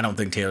then, I don't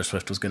think Taylor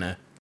Swift was going to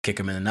kick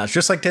him in the nuts.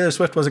 Just like Taylor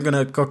Swift wasn't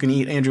going to cook and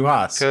eat Andrew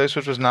Haas. Taylor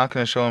Swift was not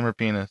going to show him her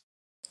penis.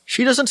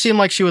 She doesn't seem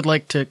like she would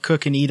like to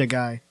cook and eat a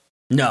guy.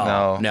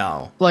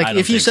 No. Like,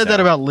 if you said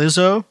that about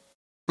Lizzo,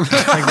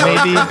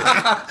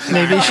 like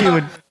maybe she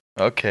would.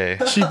 Okay.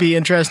 She'd be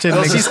interested in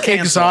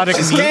exotic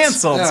meats. She's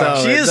canceled.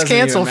 So she is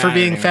canceled for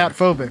being fat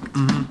phobic.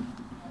 Mm-hmm.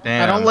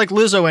 Damn. I don't like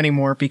Lizzo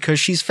anymore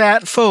because she's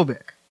fat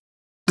phobic.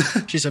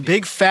 She's a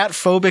big fat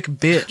phobic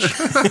bitch.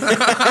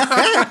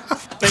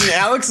 And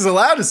Alex is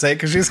allowed to say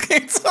because she's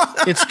canceled.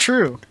 It's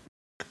true.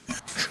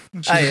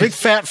 She's a big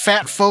fat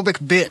phobic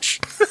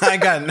bitch.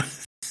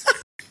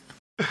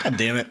 God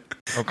damn it.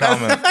 No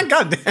comment.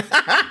 God damn it.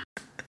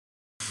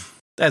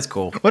 That's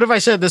cool. What if I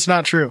said that's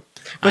not true?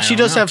 But she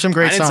does have some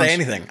great songs. I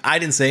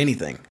didn't say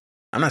anything.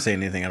 I'm not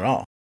saying anything at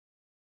all.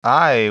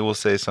 I will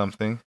say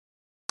something.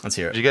 Let's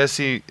hear it. Did you guys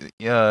see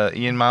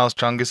Ian Miles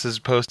Chungus's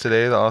post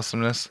today, the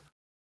awesomeness?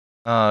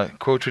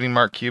 quote tweeting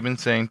Mark Cuban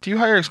saying, "Do you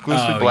hire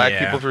exclusively black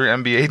people for your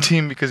NBA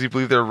team because you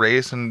believe their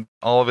race and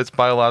all of its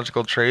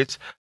biological traits,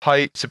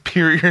 height,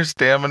 superior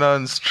stamina,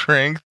 and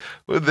strength?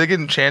 Would they get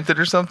enchanted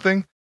or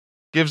something?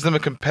 Gives them a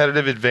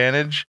competitive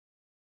advantage?"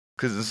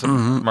 Because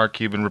Mark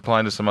Cuban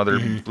replying to some other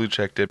blue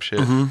check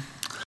dipshit.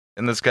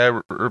 And this guy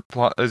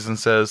replies and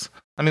says,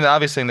 I mean, the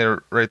obvious thing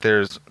there right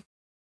there is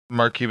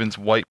Mark Cuban's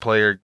white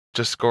player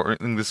just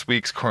scoring this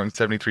week, scoring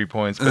 73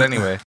 points. But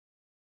anyway,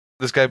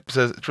 this guy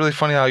says, "It's really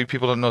funny how you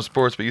people don't know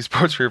sports, but use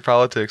sports for your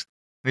politics."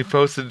 And he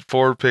posted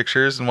 4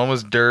 pictures, and one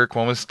was Dirk,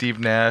 one was Steve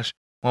Nash,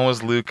 one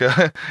was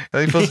Luka,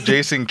 and he posted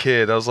Jason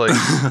Kidd. I was like,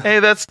 hey,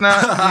 that's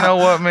not, you know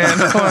what, man?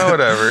 Well,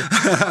 whatever.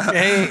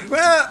 Hey,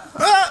 well,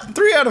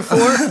 3 out of 4.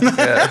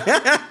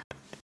 Yeah.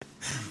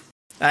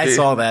 I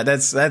saw that.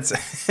 That's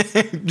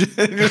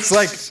it's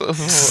like so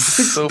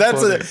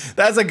funny.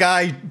 that's a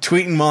guy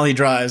tweeting while he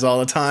drives all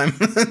the time.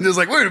 Just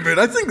like, wait a minute,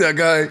 I think that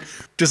guy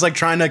just like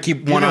trying to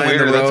keep one eye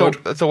on the road.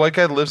 That's a white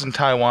guy that lives in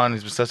Taiwan.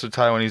 He's obsessed with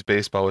Taiwanese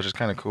baseball, which is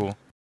kind of cool.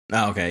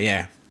 Oh, okay,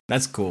 yeah,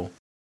 that's cool.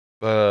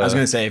 I was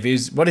gonna say,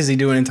 what is he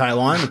doing in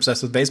Taiwan?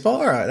 Obsessed with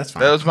baseball? All right, that's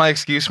fine. That was my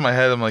excuse in my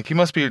head. I'm like, he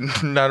must be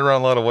not around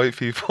a lot of white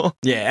people.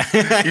 Yeah,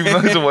 even though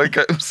he's a white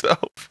guy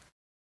himself.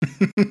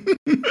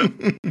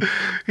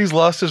 He's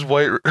lost his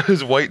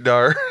white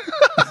dar.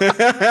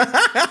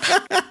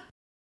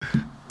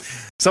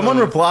 Someone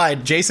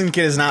replied, "Jason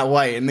Kidd is not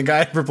white," and the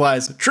guy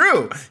replies,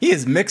 "True, he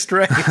is mixed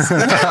race."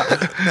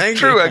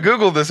 True, I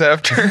googled this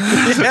after.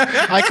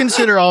 I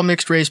consider all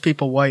mixed race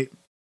people white.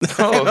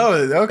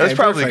 Okay, that's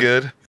probably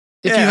good.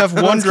 If you have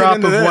one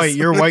drop of white,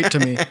 you're white to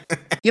me.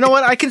 You know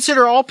what? I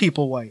consider all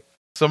people white.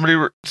 Somebody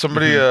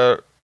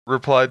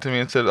replied to me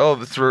and said, "Oh,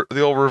 that's the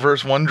old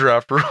reverse one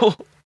drop rule."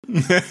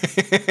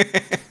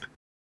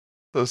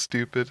 So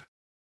stupid.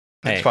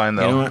 It's fine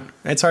though. You know what?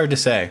 It's hard to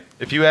say.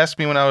 If you asked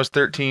me when I was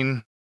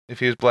 13 if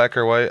he was black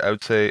or white, I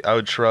would say I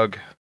would shrug.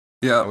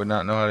 Yeah, I would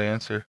not know how to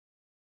answer.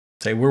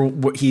 Say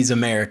he's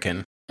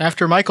American.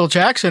 After Michael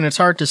Jackson, it's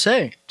hard to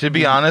say. To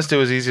be honest, it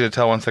was easy to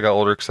tell once I got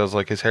older because I was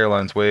like, his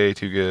hairline's way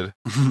too good.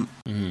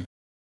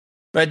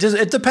 But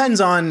it depends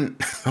on.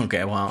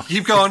 Okay, well,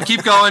 keep going,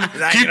 keep going,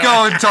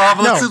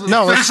 Tom.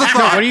 No. What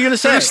are you gonna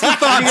say?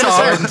 Go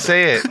ahead and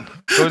say it.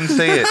 Go ahead and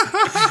say it.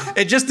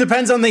 It just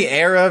depends on the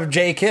era of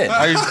J. Kidd.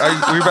 Are you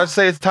about to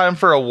say it's time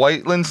for a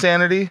Whiteland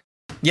sanity?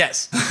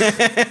 Yes.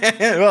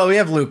 Well, we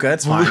have Luka.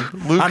 It's fine.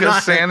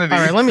 Luka's sanity.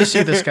 All right, let me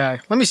see this guy.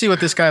 Let me see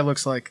what this guy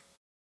looks like.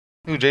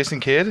 Who,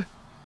 Jason Kidd?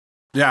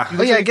 Yeah.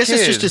 Oh yeah, I guess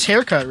it's just his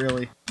haircut,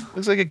 really.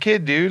 Looks like a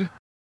kid, dude.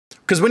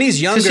 Because when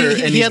he's younger,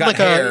 he had like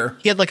hair.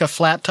 He had like a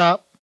flat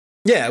top.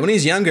 Yeah, when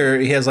he's younger,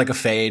 he has like a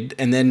fade,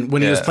 and then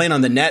when he was playing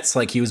on the Nets,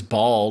 like he was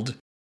bald,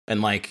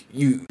 and like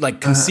you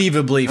like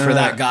conceivably for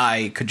that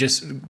guy could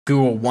just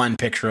Google one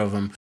picture of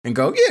him and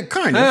go, yeah,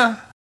 kind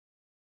of,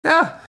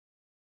 yeah.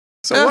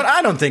 So what?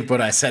 I don't think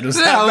what I said was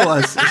that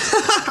was.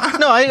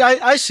 No,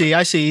 I see.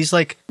 He's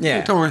like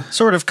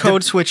sort of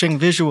code switching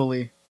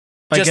visually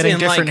by just getting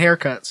different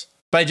haircuts.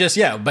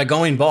 By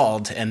going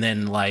bald, and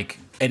then like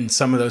in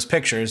some of those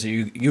pictures,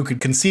 you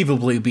could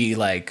conceivably be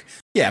like,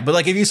 yeah, but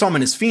like if you saw him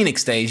in his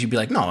Phoenix days, you'd be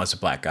like, no, that's a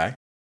black guy.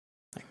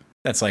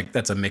 That's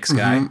a mixed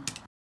guy.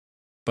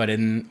 But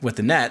with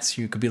the Nets,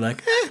 you could be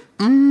like,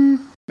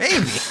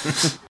 maybe.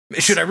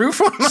 Should I root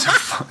for him?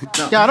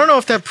 No. Yeah, I don't know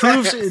if that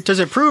proves. Does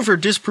it prove or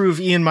disprove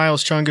Ian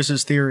Miles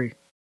Chungus' theory?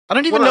 I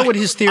don't even know what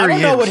his theory is. I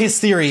don't know what his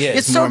theory is.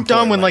 It's so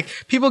dumb when like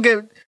people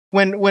get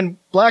when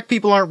black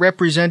people aren't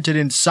represented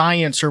in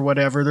science or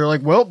whatever. They're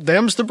like, well,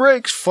 them's the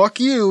breaks.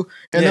 Fuck you.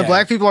 And then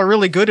black people are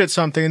really good at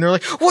something, and they're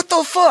like, what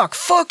the fuck?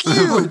 Fuck you.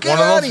 One of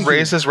the most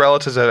racist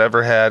relatives I've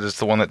ever had is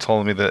the one that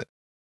told me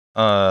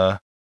that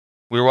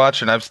we were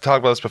watching. I've talked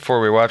about this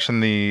before. We were watching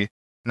the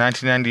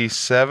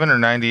 1997 or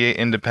 98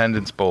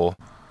 Independence Bowl.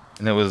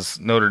 And it was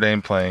Notre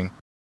Dame playing,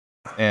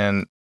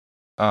 and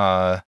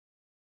I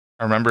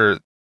remember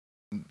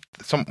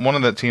one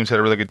of the teams had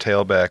a really good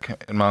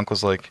tailback, and my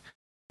uncle's like,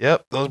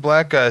 "Yep, those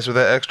black guys with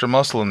that extra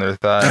muscle in their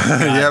thigh,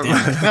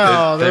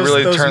 they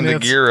really turned the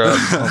gear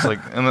up." I was like,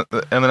 and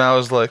then I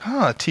was like,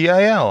 "Huh,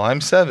 TIL,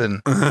 I'm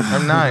 7,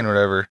 I'm 9,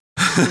 whatever."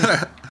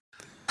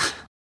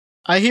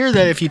 I hear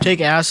that if you take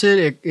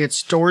acid, it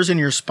stores in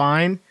your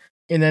spine,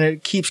 and then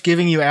it keeps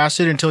giving you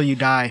acid until you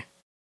die.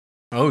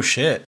 Oh,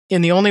 shit.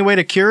 And the only way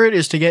to cure it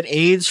is to get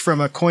AIDS from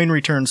a coin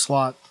return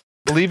slot.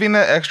 Believing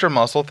that extra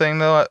muscle thing,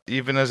 though,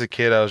 even as a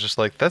kid, I was just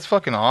like, that's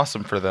fucking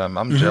awesome for them.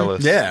 I'm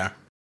jealous. Yeah.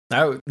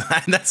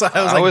 That's why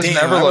I was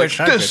never like,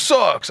 this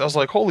sucks. I was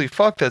like, holy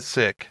fuck, that's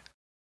sick.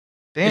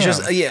 Damn. It's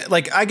just,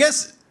 like, I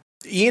guess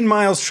Ian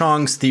Miles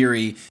Chong's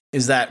theory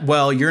is that,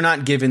 well, you're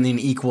not given an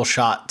equal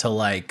shot to,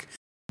 like,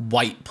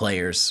 white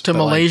players. To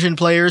Malaysian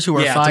players who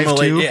are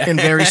 5'2"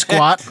 and very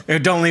squat. Who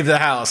don't leave the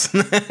house.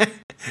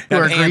 Who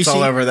are ants greasy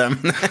all over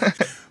them.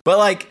 But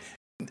like,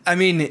 I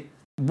mean,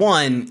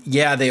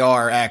 they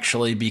are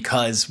actually,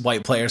 because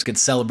white players get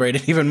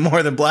celebrated even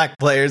more than black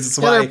players. It's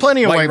why there are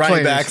plenty of white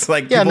running players. Backs,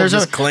 like, and there's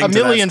a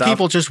million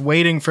people just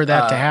waiting for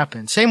that to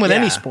happen. Same with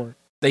any sport.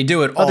 They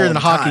do it all other than the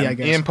hockey, time. I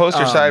guess. Ian, post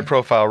your side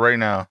profile right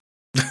now.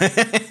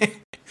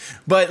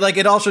 But like,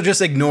 it also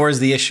just ignores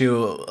the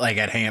issue like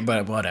at hand.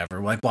 But whatever.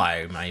 Like,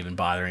 why am I even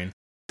bothering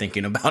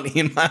thinking about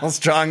Ian Miles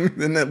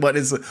Strong and what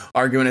his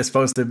argument is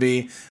supposed to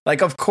be?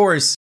 Like, of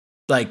course,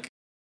 like,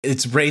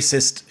 it's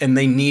racist and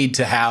they need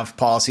to have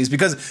policies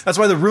because that's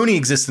why the Rooney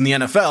exists in the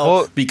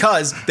NFL,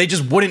 because they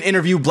just wouldn't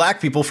interview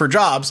black people for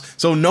jobs.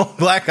 So no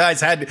black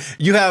guys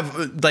you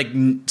have like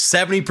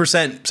 70%,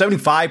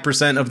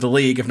 75% of the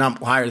league, if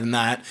not higher than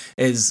that,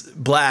 is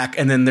black.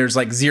 And then there's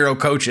like 0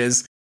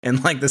 coaches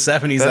in like the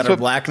 70s that are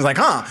black. It's like,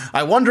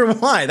 I wonder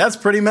why. That's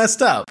pretty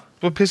messed up.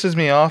 What pisses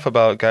me off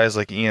about guys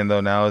like Ian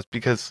though now is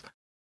because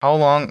how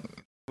long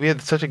we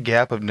had such a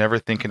gap of never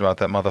thinking about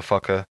that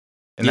motherfucker.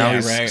 And now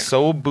he's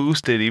so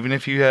boosted, even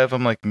if you have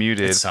him like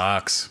muted. It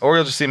sucks. Or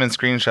you'll just see him in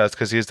screenshots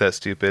because he's that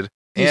stupid.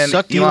 He and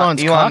sucked Elon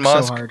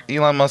Musk so hard.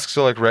 Elon Musk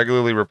still like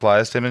regularly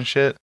replies to him and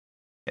shit.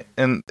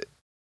 And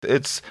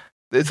it's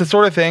the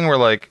sort of thing where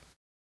like,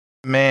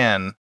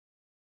 man,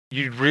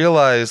 you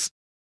realize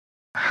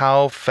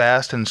how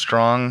fast and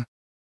strong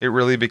it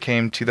really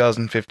became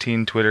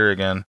 2015 Twitter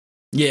again.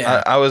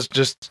 Yeah. I was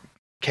just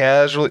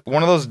casually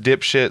one of those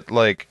dipshit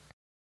like,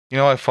 you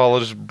know, I follow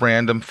just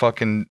random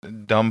fucking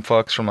dumb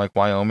fucks from like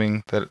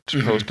Wyoming that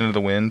just post into the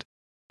wind.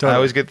 Totally. I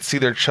always get to see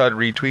their chud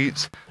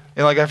retweets.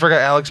 And like I forgot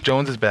Alex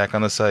Jones is back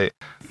on the site.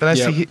 Then I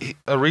see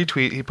a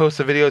retweet. He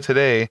posted a video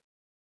today,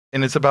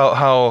 and it's about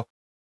how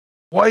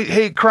white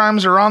hate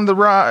crimes are on the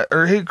rise,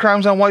 or hate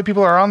crimes on white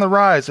people are on the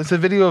rise. It's a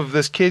video of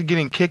this kid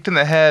getting kicked in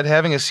the head,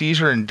 having a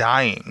seizure, and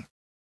dying.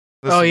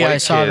 I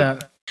saw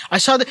that. I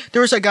saw that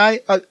there was a guy,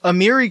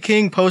 Amiri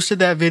King posted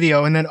that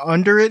video, and then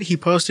under it, he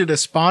posted a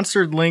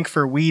sponsored link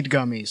for weed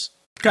gummies.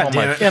 God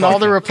damn it. And all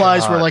the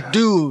replies were like,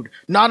 dude,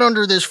 not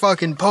under this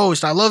fucking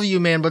post. I love you,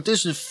 man, but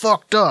this is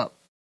fucked up.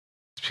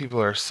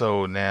 People are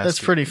so nasty. That's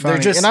pretty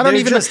funny. And I don't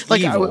even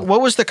know,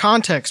 what was the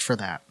context for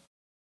that?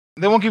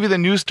 They won't give you the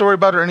news story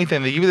about it or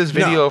anything. They give you this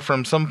video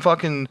from some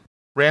fucking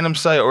random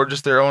site or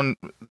just their own,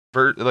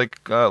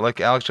 like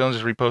Alex Jones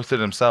just reposted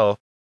himself.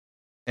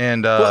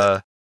 And,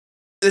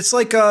 it's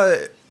like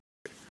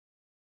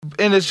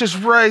and it's just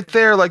right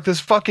there, like this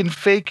fucking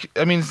fake.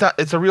 I mean,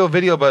 it's a real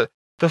video, but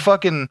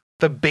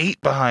the bait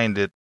behind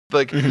it.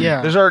 Like,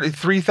 there's already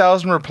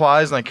 3,000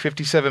 replies in like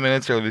 57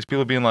 minutes here. These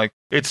people being like,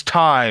 it's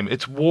time.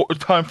 It's war.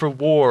 It's time for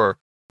war.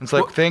 It's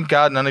like, thank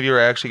God none of you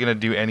are actually going to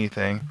do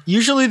anything.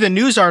 Usually the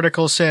news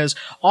article says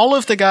all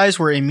of the guys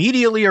were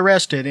immediately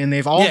arrested and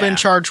they've all been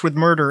charged with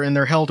murder and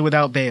they're held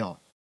without bail.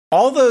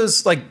 All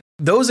those, like,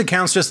 those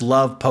accounts just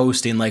love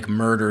posting like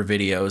murder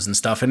videos and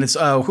stuff. And it's,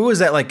 who is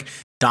that, like,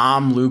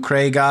 Dom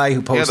Lucre guy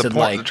who posted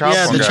the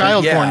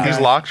child porn guy. He's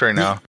locked right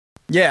now.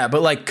 Yeah,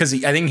 but like, because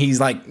I think he's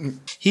like,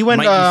 he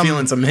went might be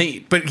feeling some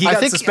hate, but he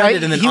got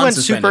suspended and then he went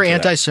super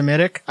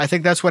anti-Semitic. I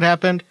think that's what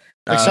happened.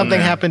 Like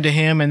something happened to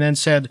him and then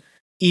said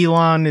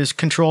Elon is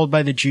controlled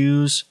by the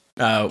Jews.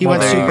 He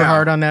went super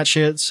hard on that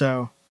shit.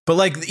 So, but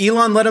like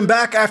Elon let him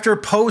back after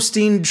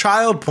posting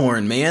child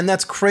porn. Man,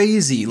 that's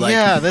crazy. Like,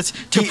 yeah, that's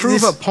to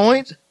prove a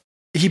point.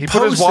 He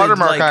put his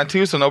watermark on it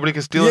too, so nobody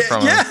can steal it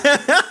from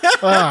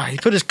him. He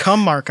put his cum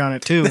mark on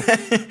it too.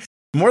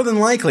 More than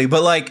likely,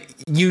 but like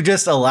you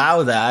just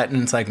allow that,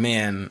 and it's like,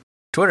 man,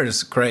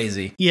 Twitter's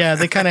crazy. Yeah,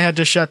 they kind of had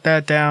to shut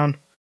that down.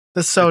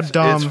 That's so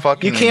dumb.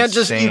 You can't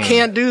insane. You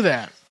can't do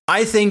that.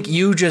 I think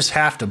you just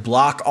have to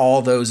block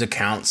all those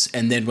accounts,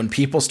 and then when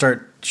people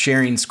start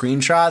sharing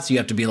screenshots, you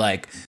have to be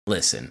like,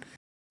 listen,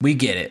 we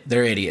get it.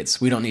 They're idiots.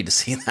 We don't need to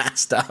see that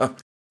stuff.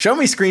 Show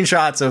me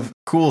screenshots of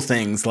cool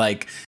things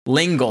like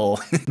Lingle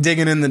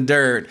digging in the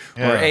dirt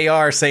or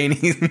AR saying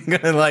he's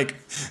gonna like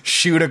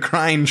shoot a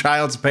crying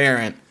child's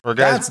parent. Or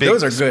guys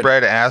those are good.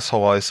 Spread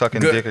asshole while he's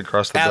sucking dick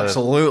across the bed.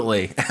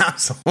 Absolutely.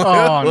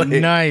 Oh,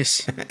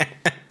 nice.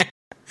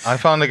 I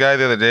found a guy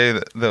the other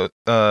day that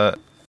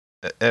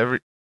I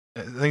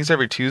think it's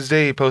every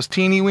Tuesday he posts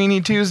Teeny Weeny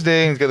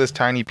Tuesday and he's got this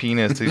tiny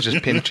penis he's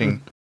just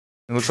pinching.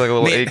 It looks like a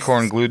little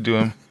acorn glued to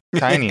him.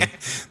 Tiny.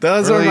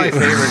 Those really, are my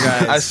favorite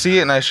guys. I see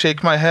it and I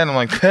shake my head. I'm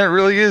like, that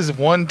really is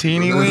one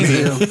teeny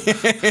weeny.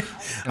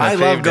 I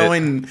love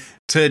going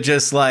to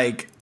just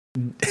like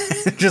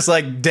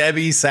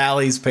Debbie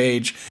Sally's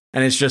page,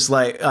 and it's just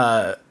like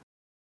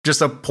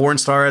just a porn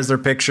star as their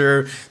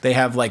picture. They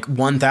have like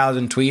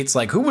 1,000 tweets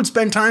like, who would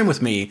spend time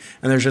with me?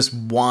 And there's just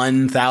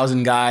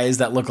 1,000 guys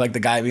that look like the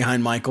guy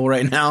behind Michael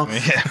right now.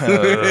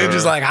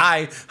 Just like,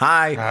 hi.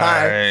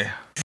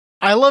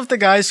 I love the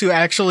guys who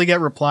actually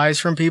get replies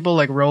from people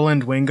like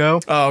Roland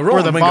Wingo,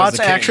 where the bots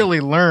actually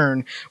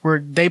learn, where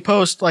they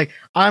post like,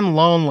 I'm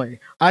lonely,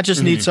 I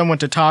just need someone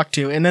to talk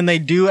to. And then they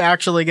do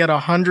actually get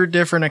 100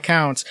 different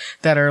accounts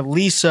that are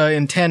Lisa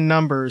in 10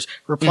 numbers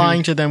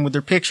replying to them with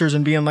their pictures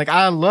and being like,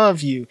 I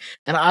love you.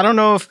 And I don't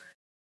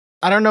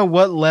know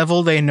what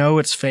level they know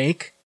it's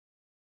fake.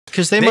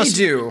 Because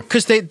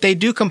they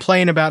do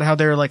complain about how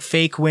there are like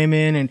fake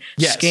women and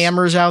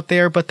scammers out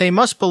there, but they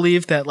must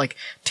believe that like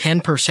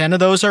 10% of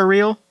those are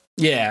real.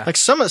 Yeah. Like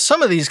some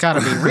of these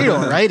gotta be real,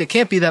 right? It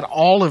can't be that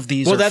all of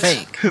these are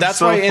fake. That's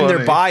so why in their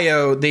funny.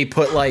 bio they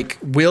put like,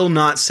 will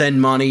not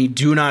send money,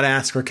 do not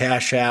ask for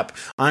Cash App.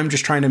 I'm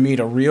just trying to meet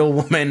a real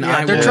woman.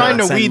 Yeah, they're trying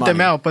to weed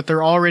them out, but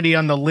they're already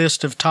on the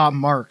list of top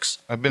marks.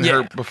 I've been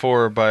hurt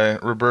before by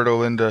Roberto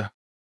Linda.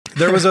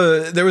 There was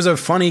a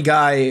funny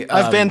guy.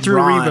 I've been through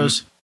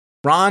Rebos.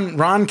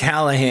 Ron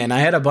Callahan. I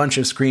had a bunch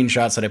of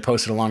screenshots that I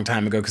posted a long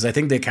time ago because I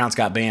think the accounts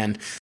got banned.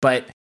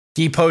 But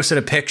he posted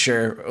a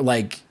picture,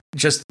 like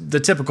just the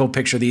typical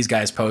picture these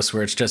guys post,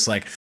 where it's just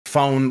like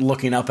phone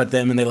looking up at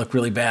them and they look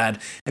really bad.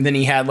 And then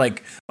he had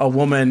like a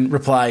woman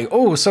reply,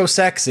 "Oh, so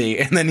sexy."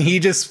 And then he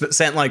just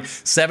sent like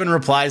 7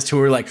 replies to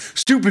her, like,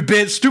 "Stupid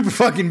bitch, stupid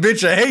fucking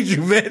bitch, I hate you,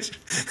 bitch.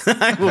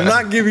 I will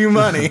not give you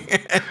money."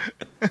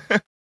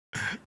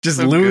 Just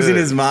so losing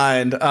his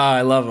mind. Oh,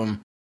 I love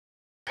him.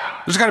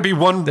 There's got to be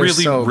one They're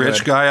really so rich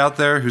good. guy out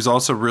there who's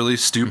also really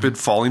stupid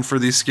falling for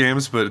these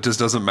scams, but it just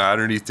doesn't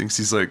matter. And he thinks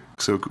he's like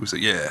so cool. He's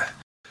like, yeah,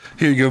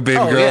 here you go, baby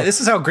girl. Yeah,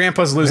 this is how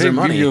grandpas lose their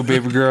money. Here you go,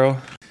 baby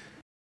girl.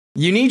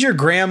 You need your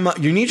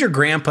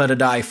grandpa to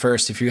die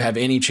first if you have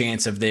any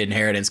chance of the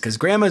inheritance, because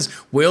grandmas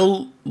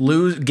will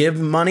give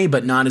money,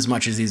 but not as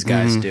much as these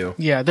guys do.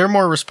 Yeah, they're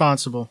more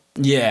responsible.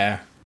 Yeah.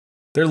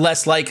 They're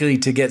less likely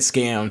to get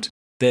scammed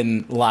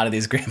than a lot of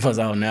these grandpas.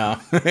 Oh no.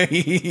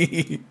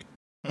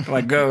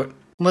 My goat.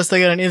 Unless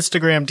they got an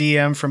Instagram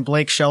DM from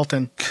Blake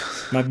Shelton.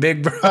 My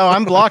big bro. Oh,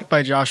 I'm blocked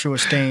by Joshua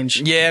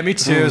Stange. Yeah, me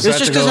too. It's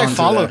just because I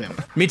followed him.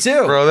 Me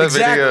too. Bro,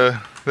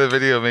 that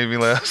video made me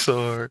laugh so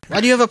hard.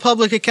 Why do you have a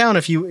public account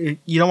if you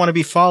don't want to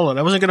be followed?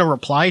 I wasn't going to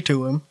reply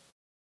to him.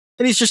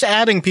 And he's just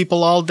adding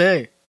people all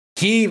day.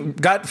 He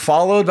got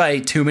followed by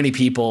too many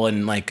people,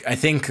 and like I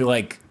think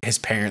like his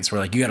parents were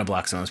like, "You got to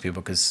block some of those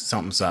people because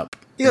something's up.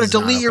 You got to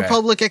delete your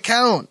public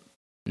account."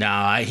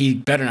 No, he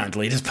better not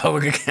delete his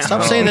public account.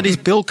 Stop saying that he's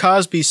Bill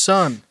Cosby's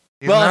son.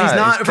 He's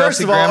not. He's First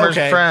Kelsey of all, Grammer's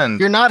okay. friend.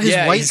 You're not his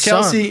white he's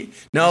son. Kelsey.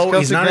 No,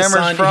 he's not his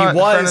son. Friend, He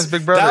was friend his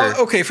big brother.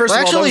 Okay, first Well,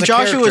 of all, actually, that was a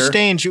Joshua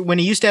character. Stange, when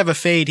he used to have a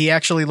fade, he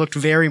actually looked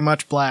very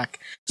much black.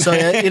 So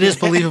it is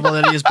believable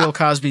that he is Bill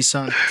Cosby's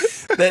son.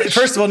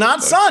 First of all,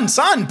 not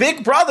son,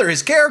 big brother.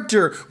 His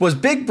character was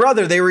big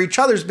brother. They were each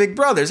other's big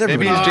brothers.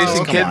 Maybe he's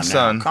Jason Kidd's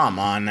son. Come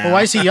on now. Well,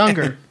 why is he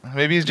younger?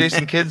 Maybe he's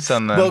Jason Kidd's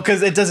son then. Well,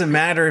 because it doesn't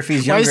matter if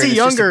he's younger. Why is he It's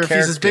just a younger if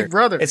he's his character. big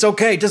brother? It's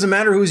okay. It doesn't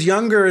matter who's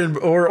younger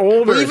or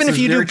older. Well, even if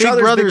you do big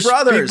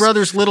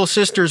brothers, little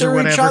sisters, or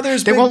whatever,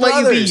 they won't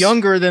let you be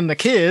younger than the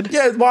kid.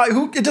 Yeah, why?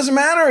 It doesn't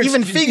matter. It's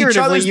Even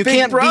figuratively, you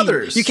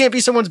can't be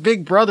someone's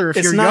big brother if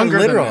you're not younger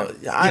literal.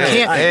 than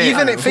them.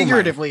 Even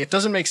figuratively, it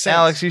doesn't make sense.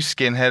 Alex, you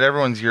skinhead.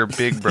 Everyone's your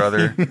big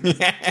brother.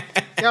 Yeah,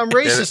 I'm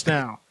racist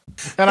now.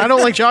 And I don't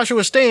like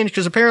Joshua Stange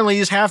because apparently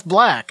he's half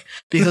black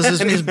because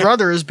his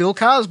brother is Bill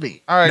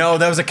Cosby. All right. No,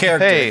 that was a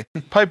character. Hey,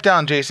 pipe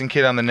down, Jason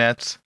Kidd on the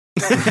nets.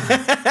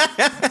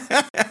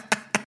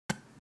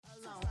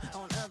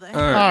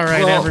 All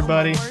right,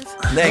 everybody.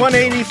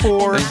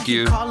 184. Thank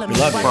you. We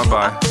love you.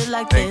 Bye-bye.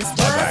 Thanks.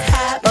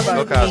 Bye-bye.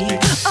 Bill Cosby.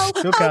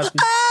 Bill Cosby.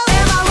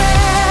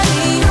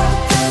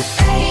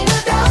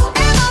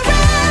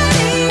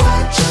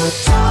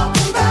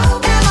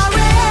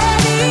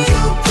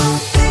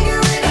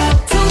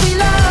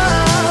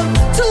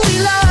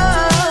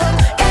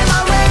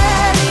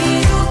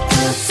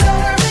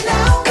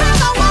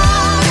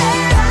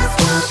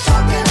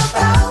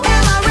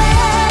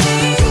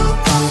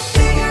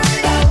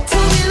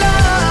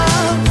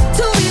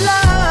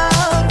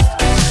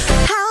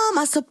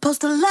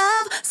 Supposed to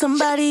love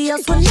somebody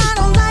else when I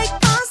don't like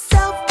myself.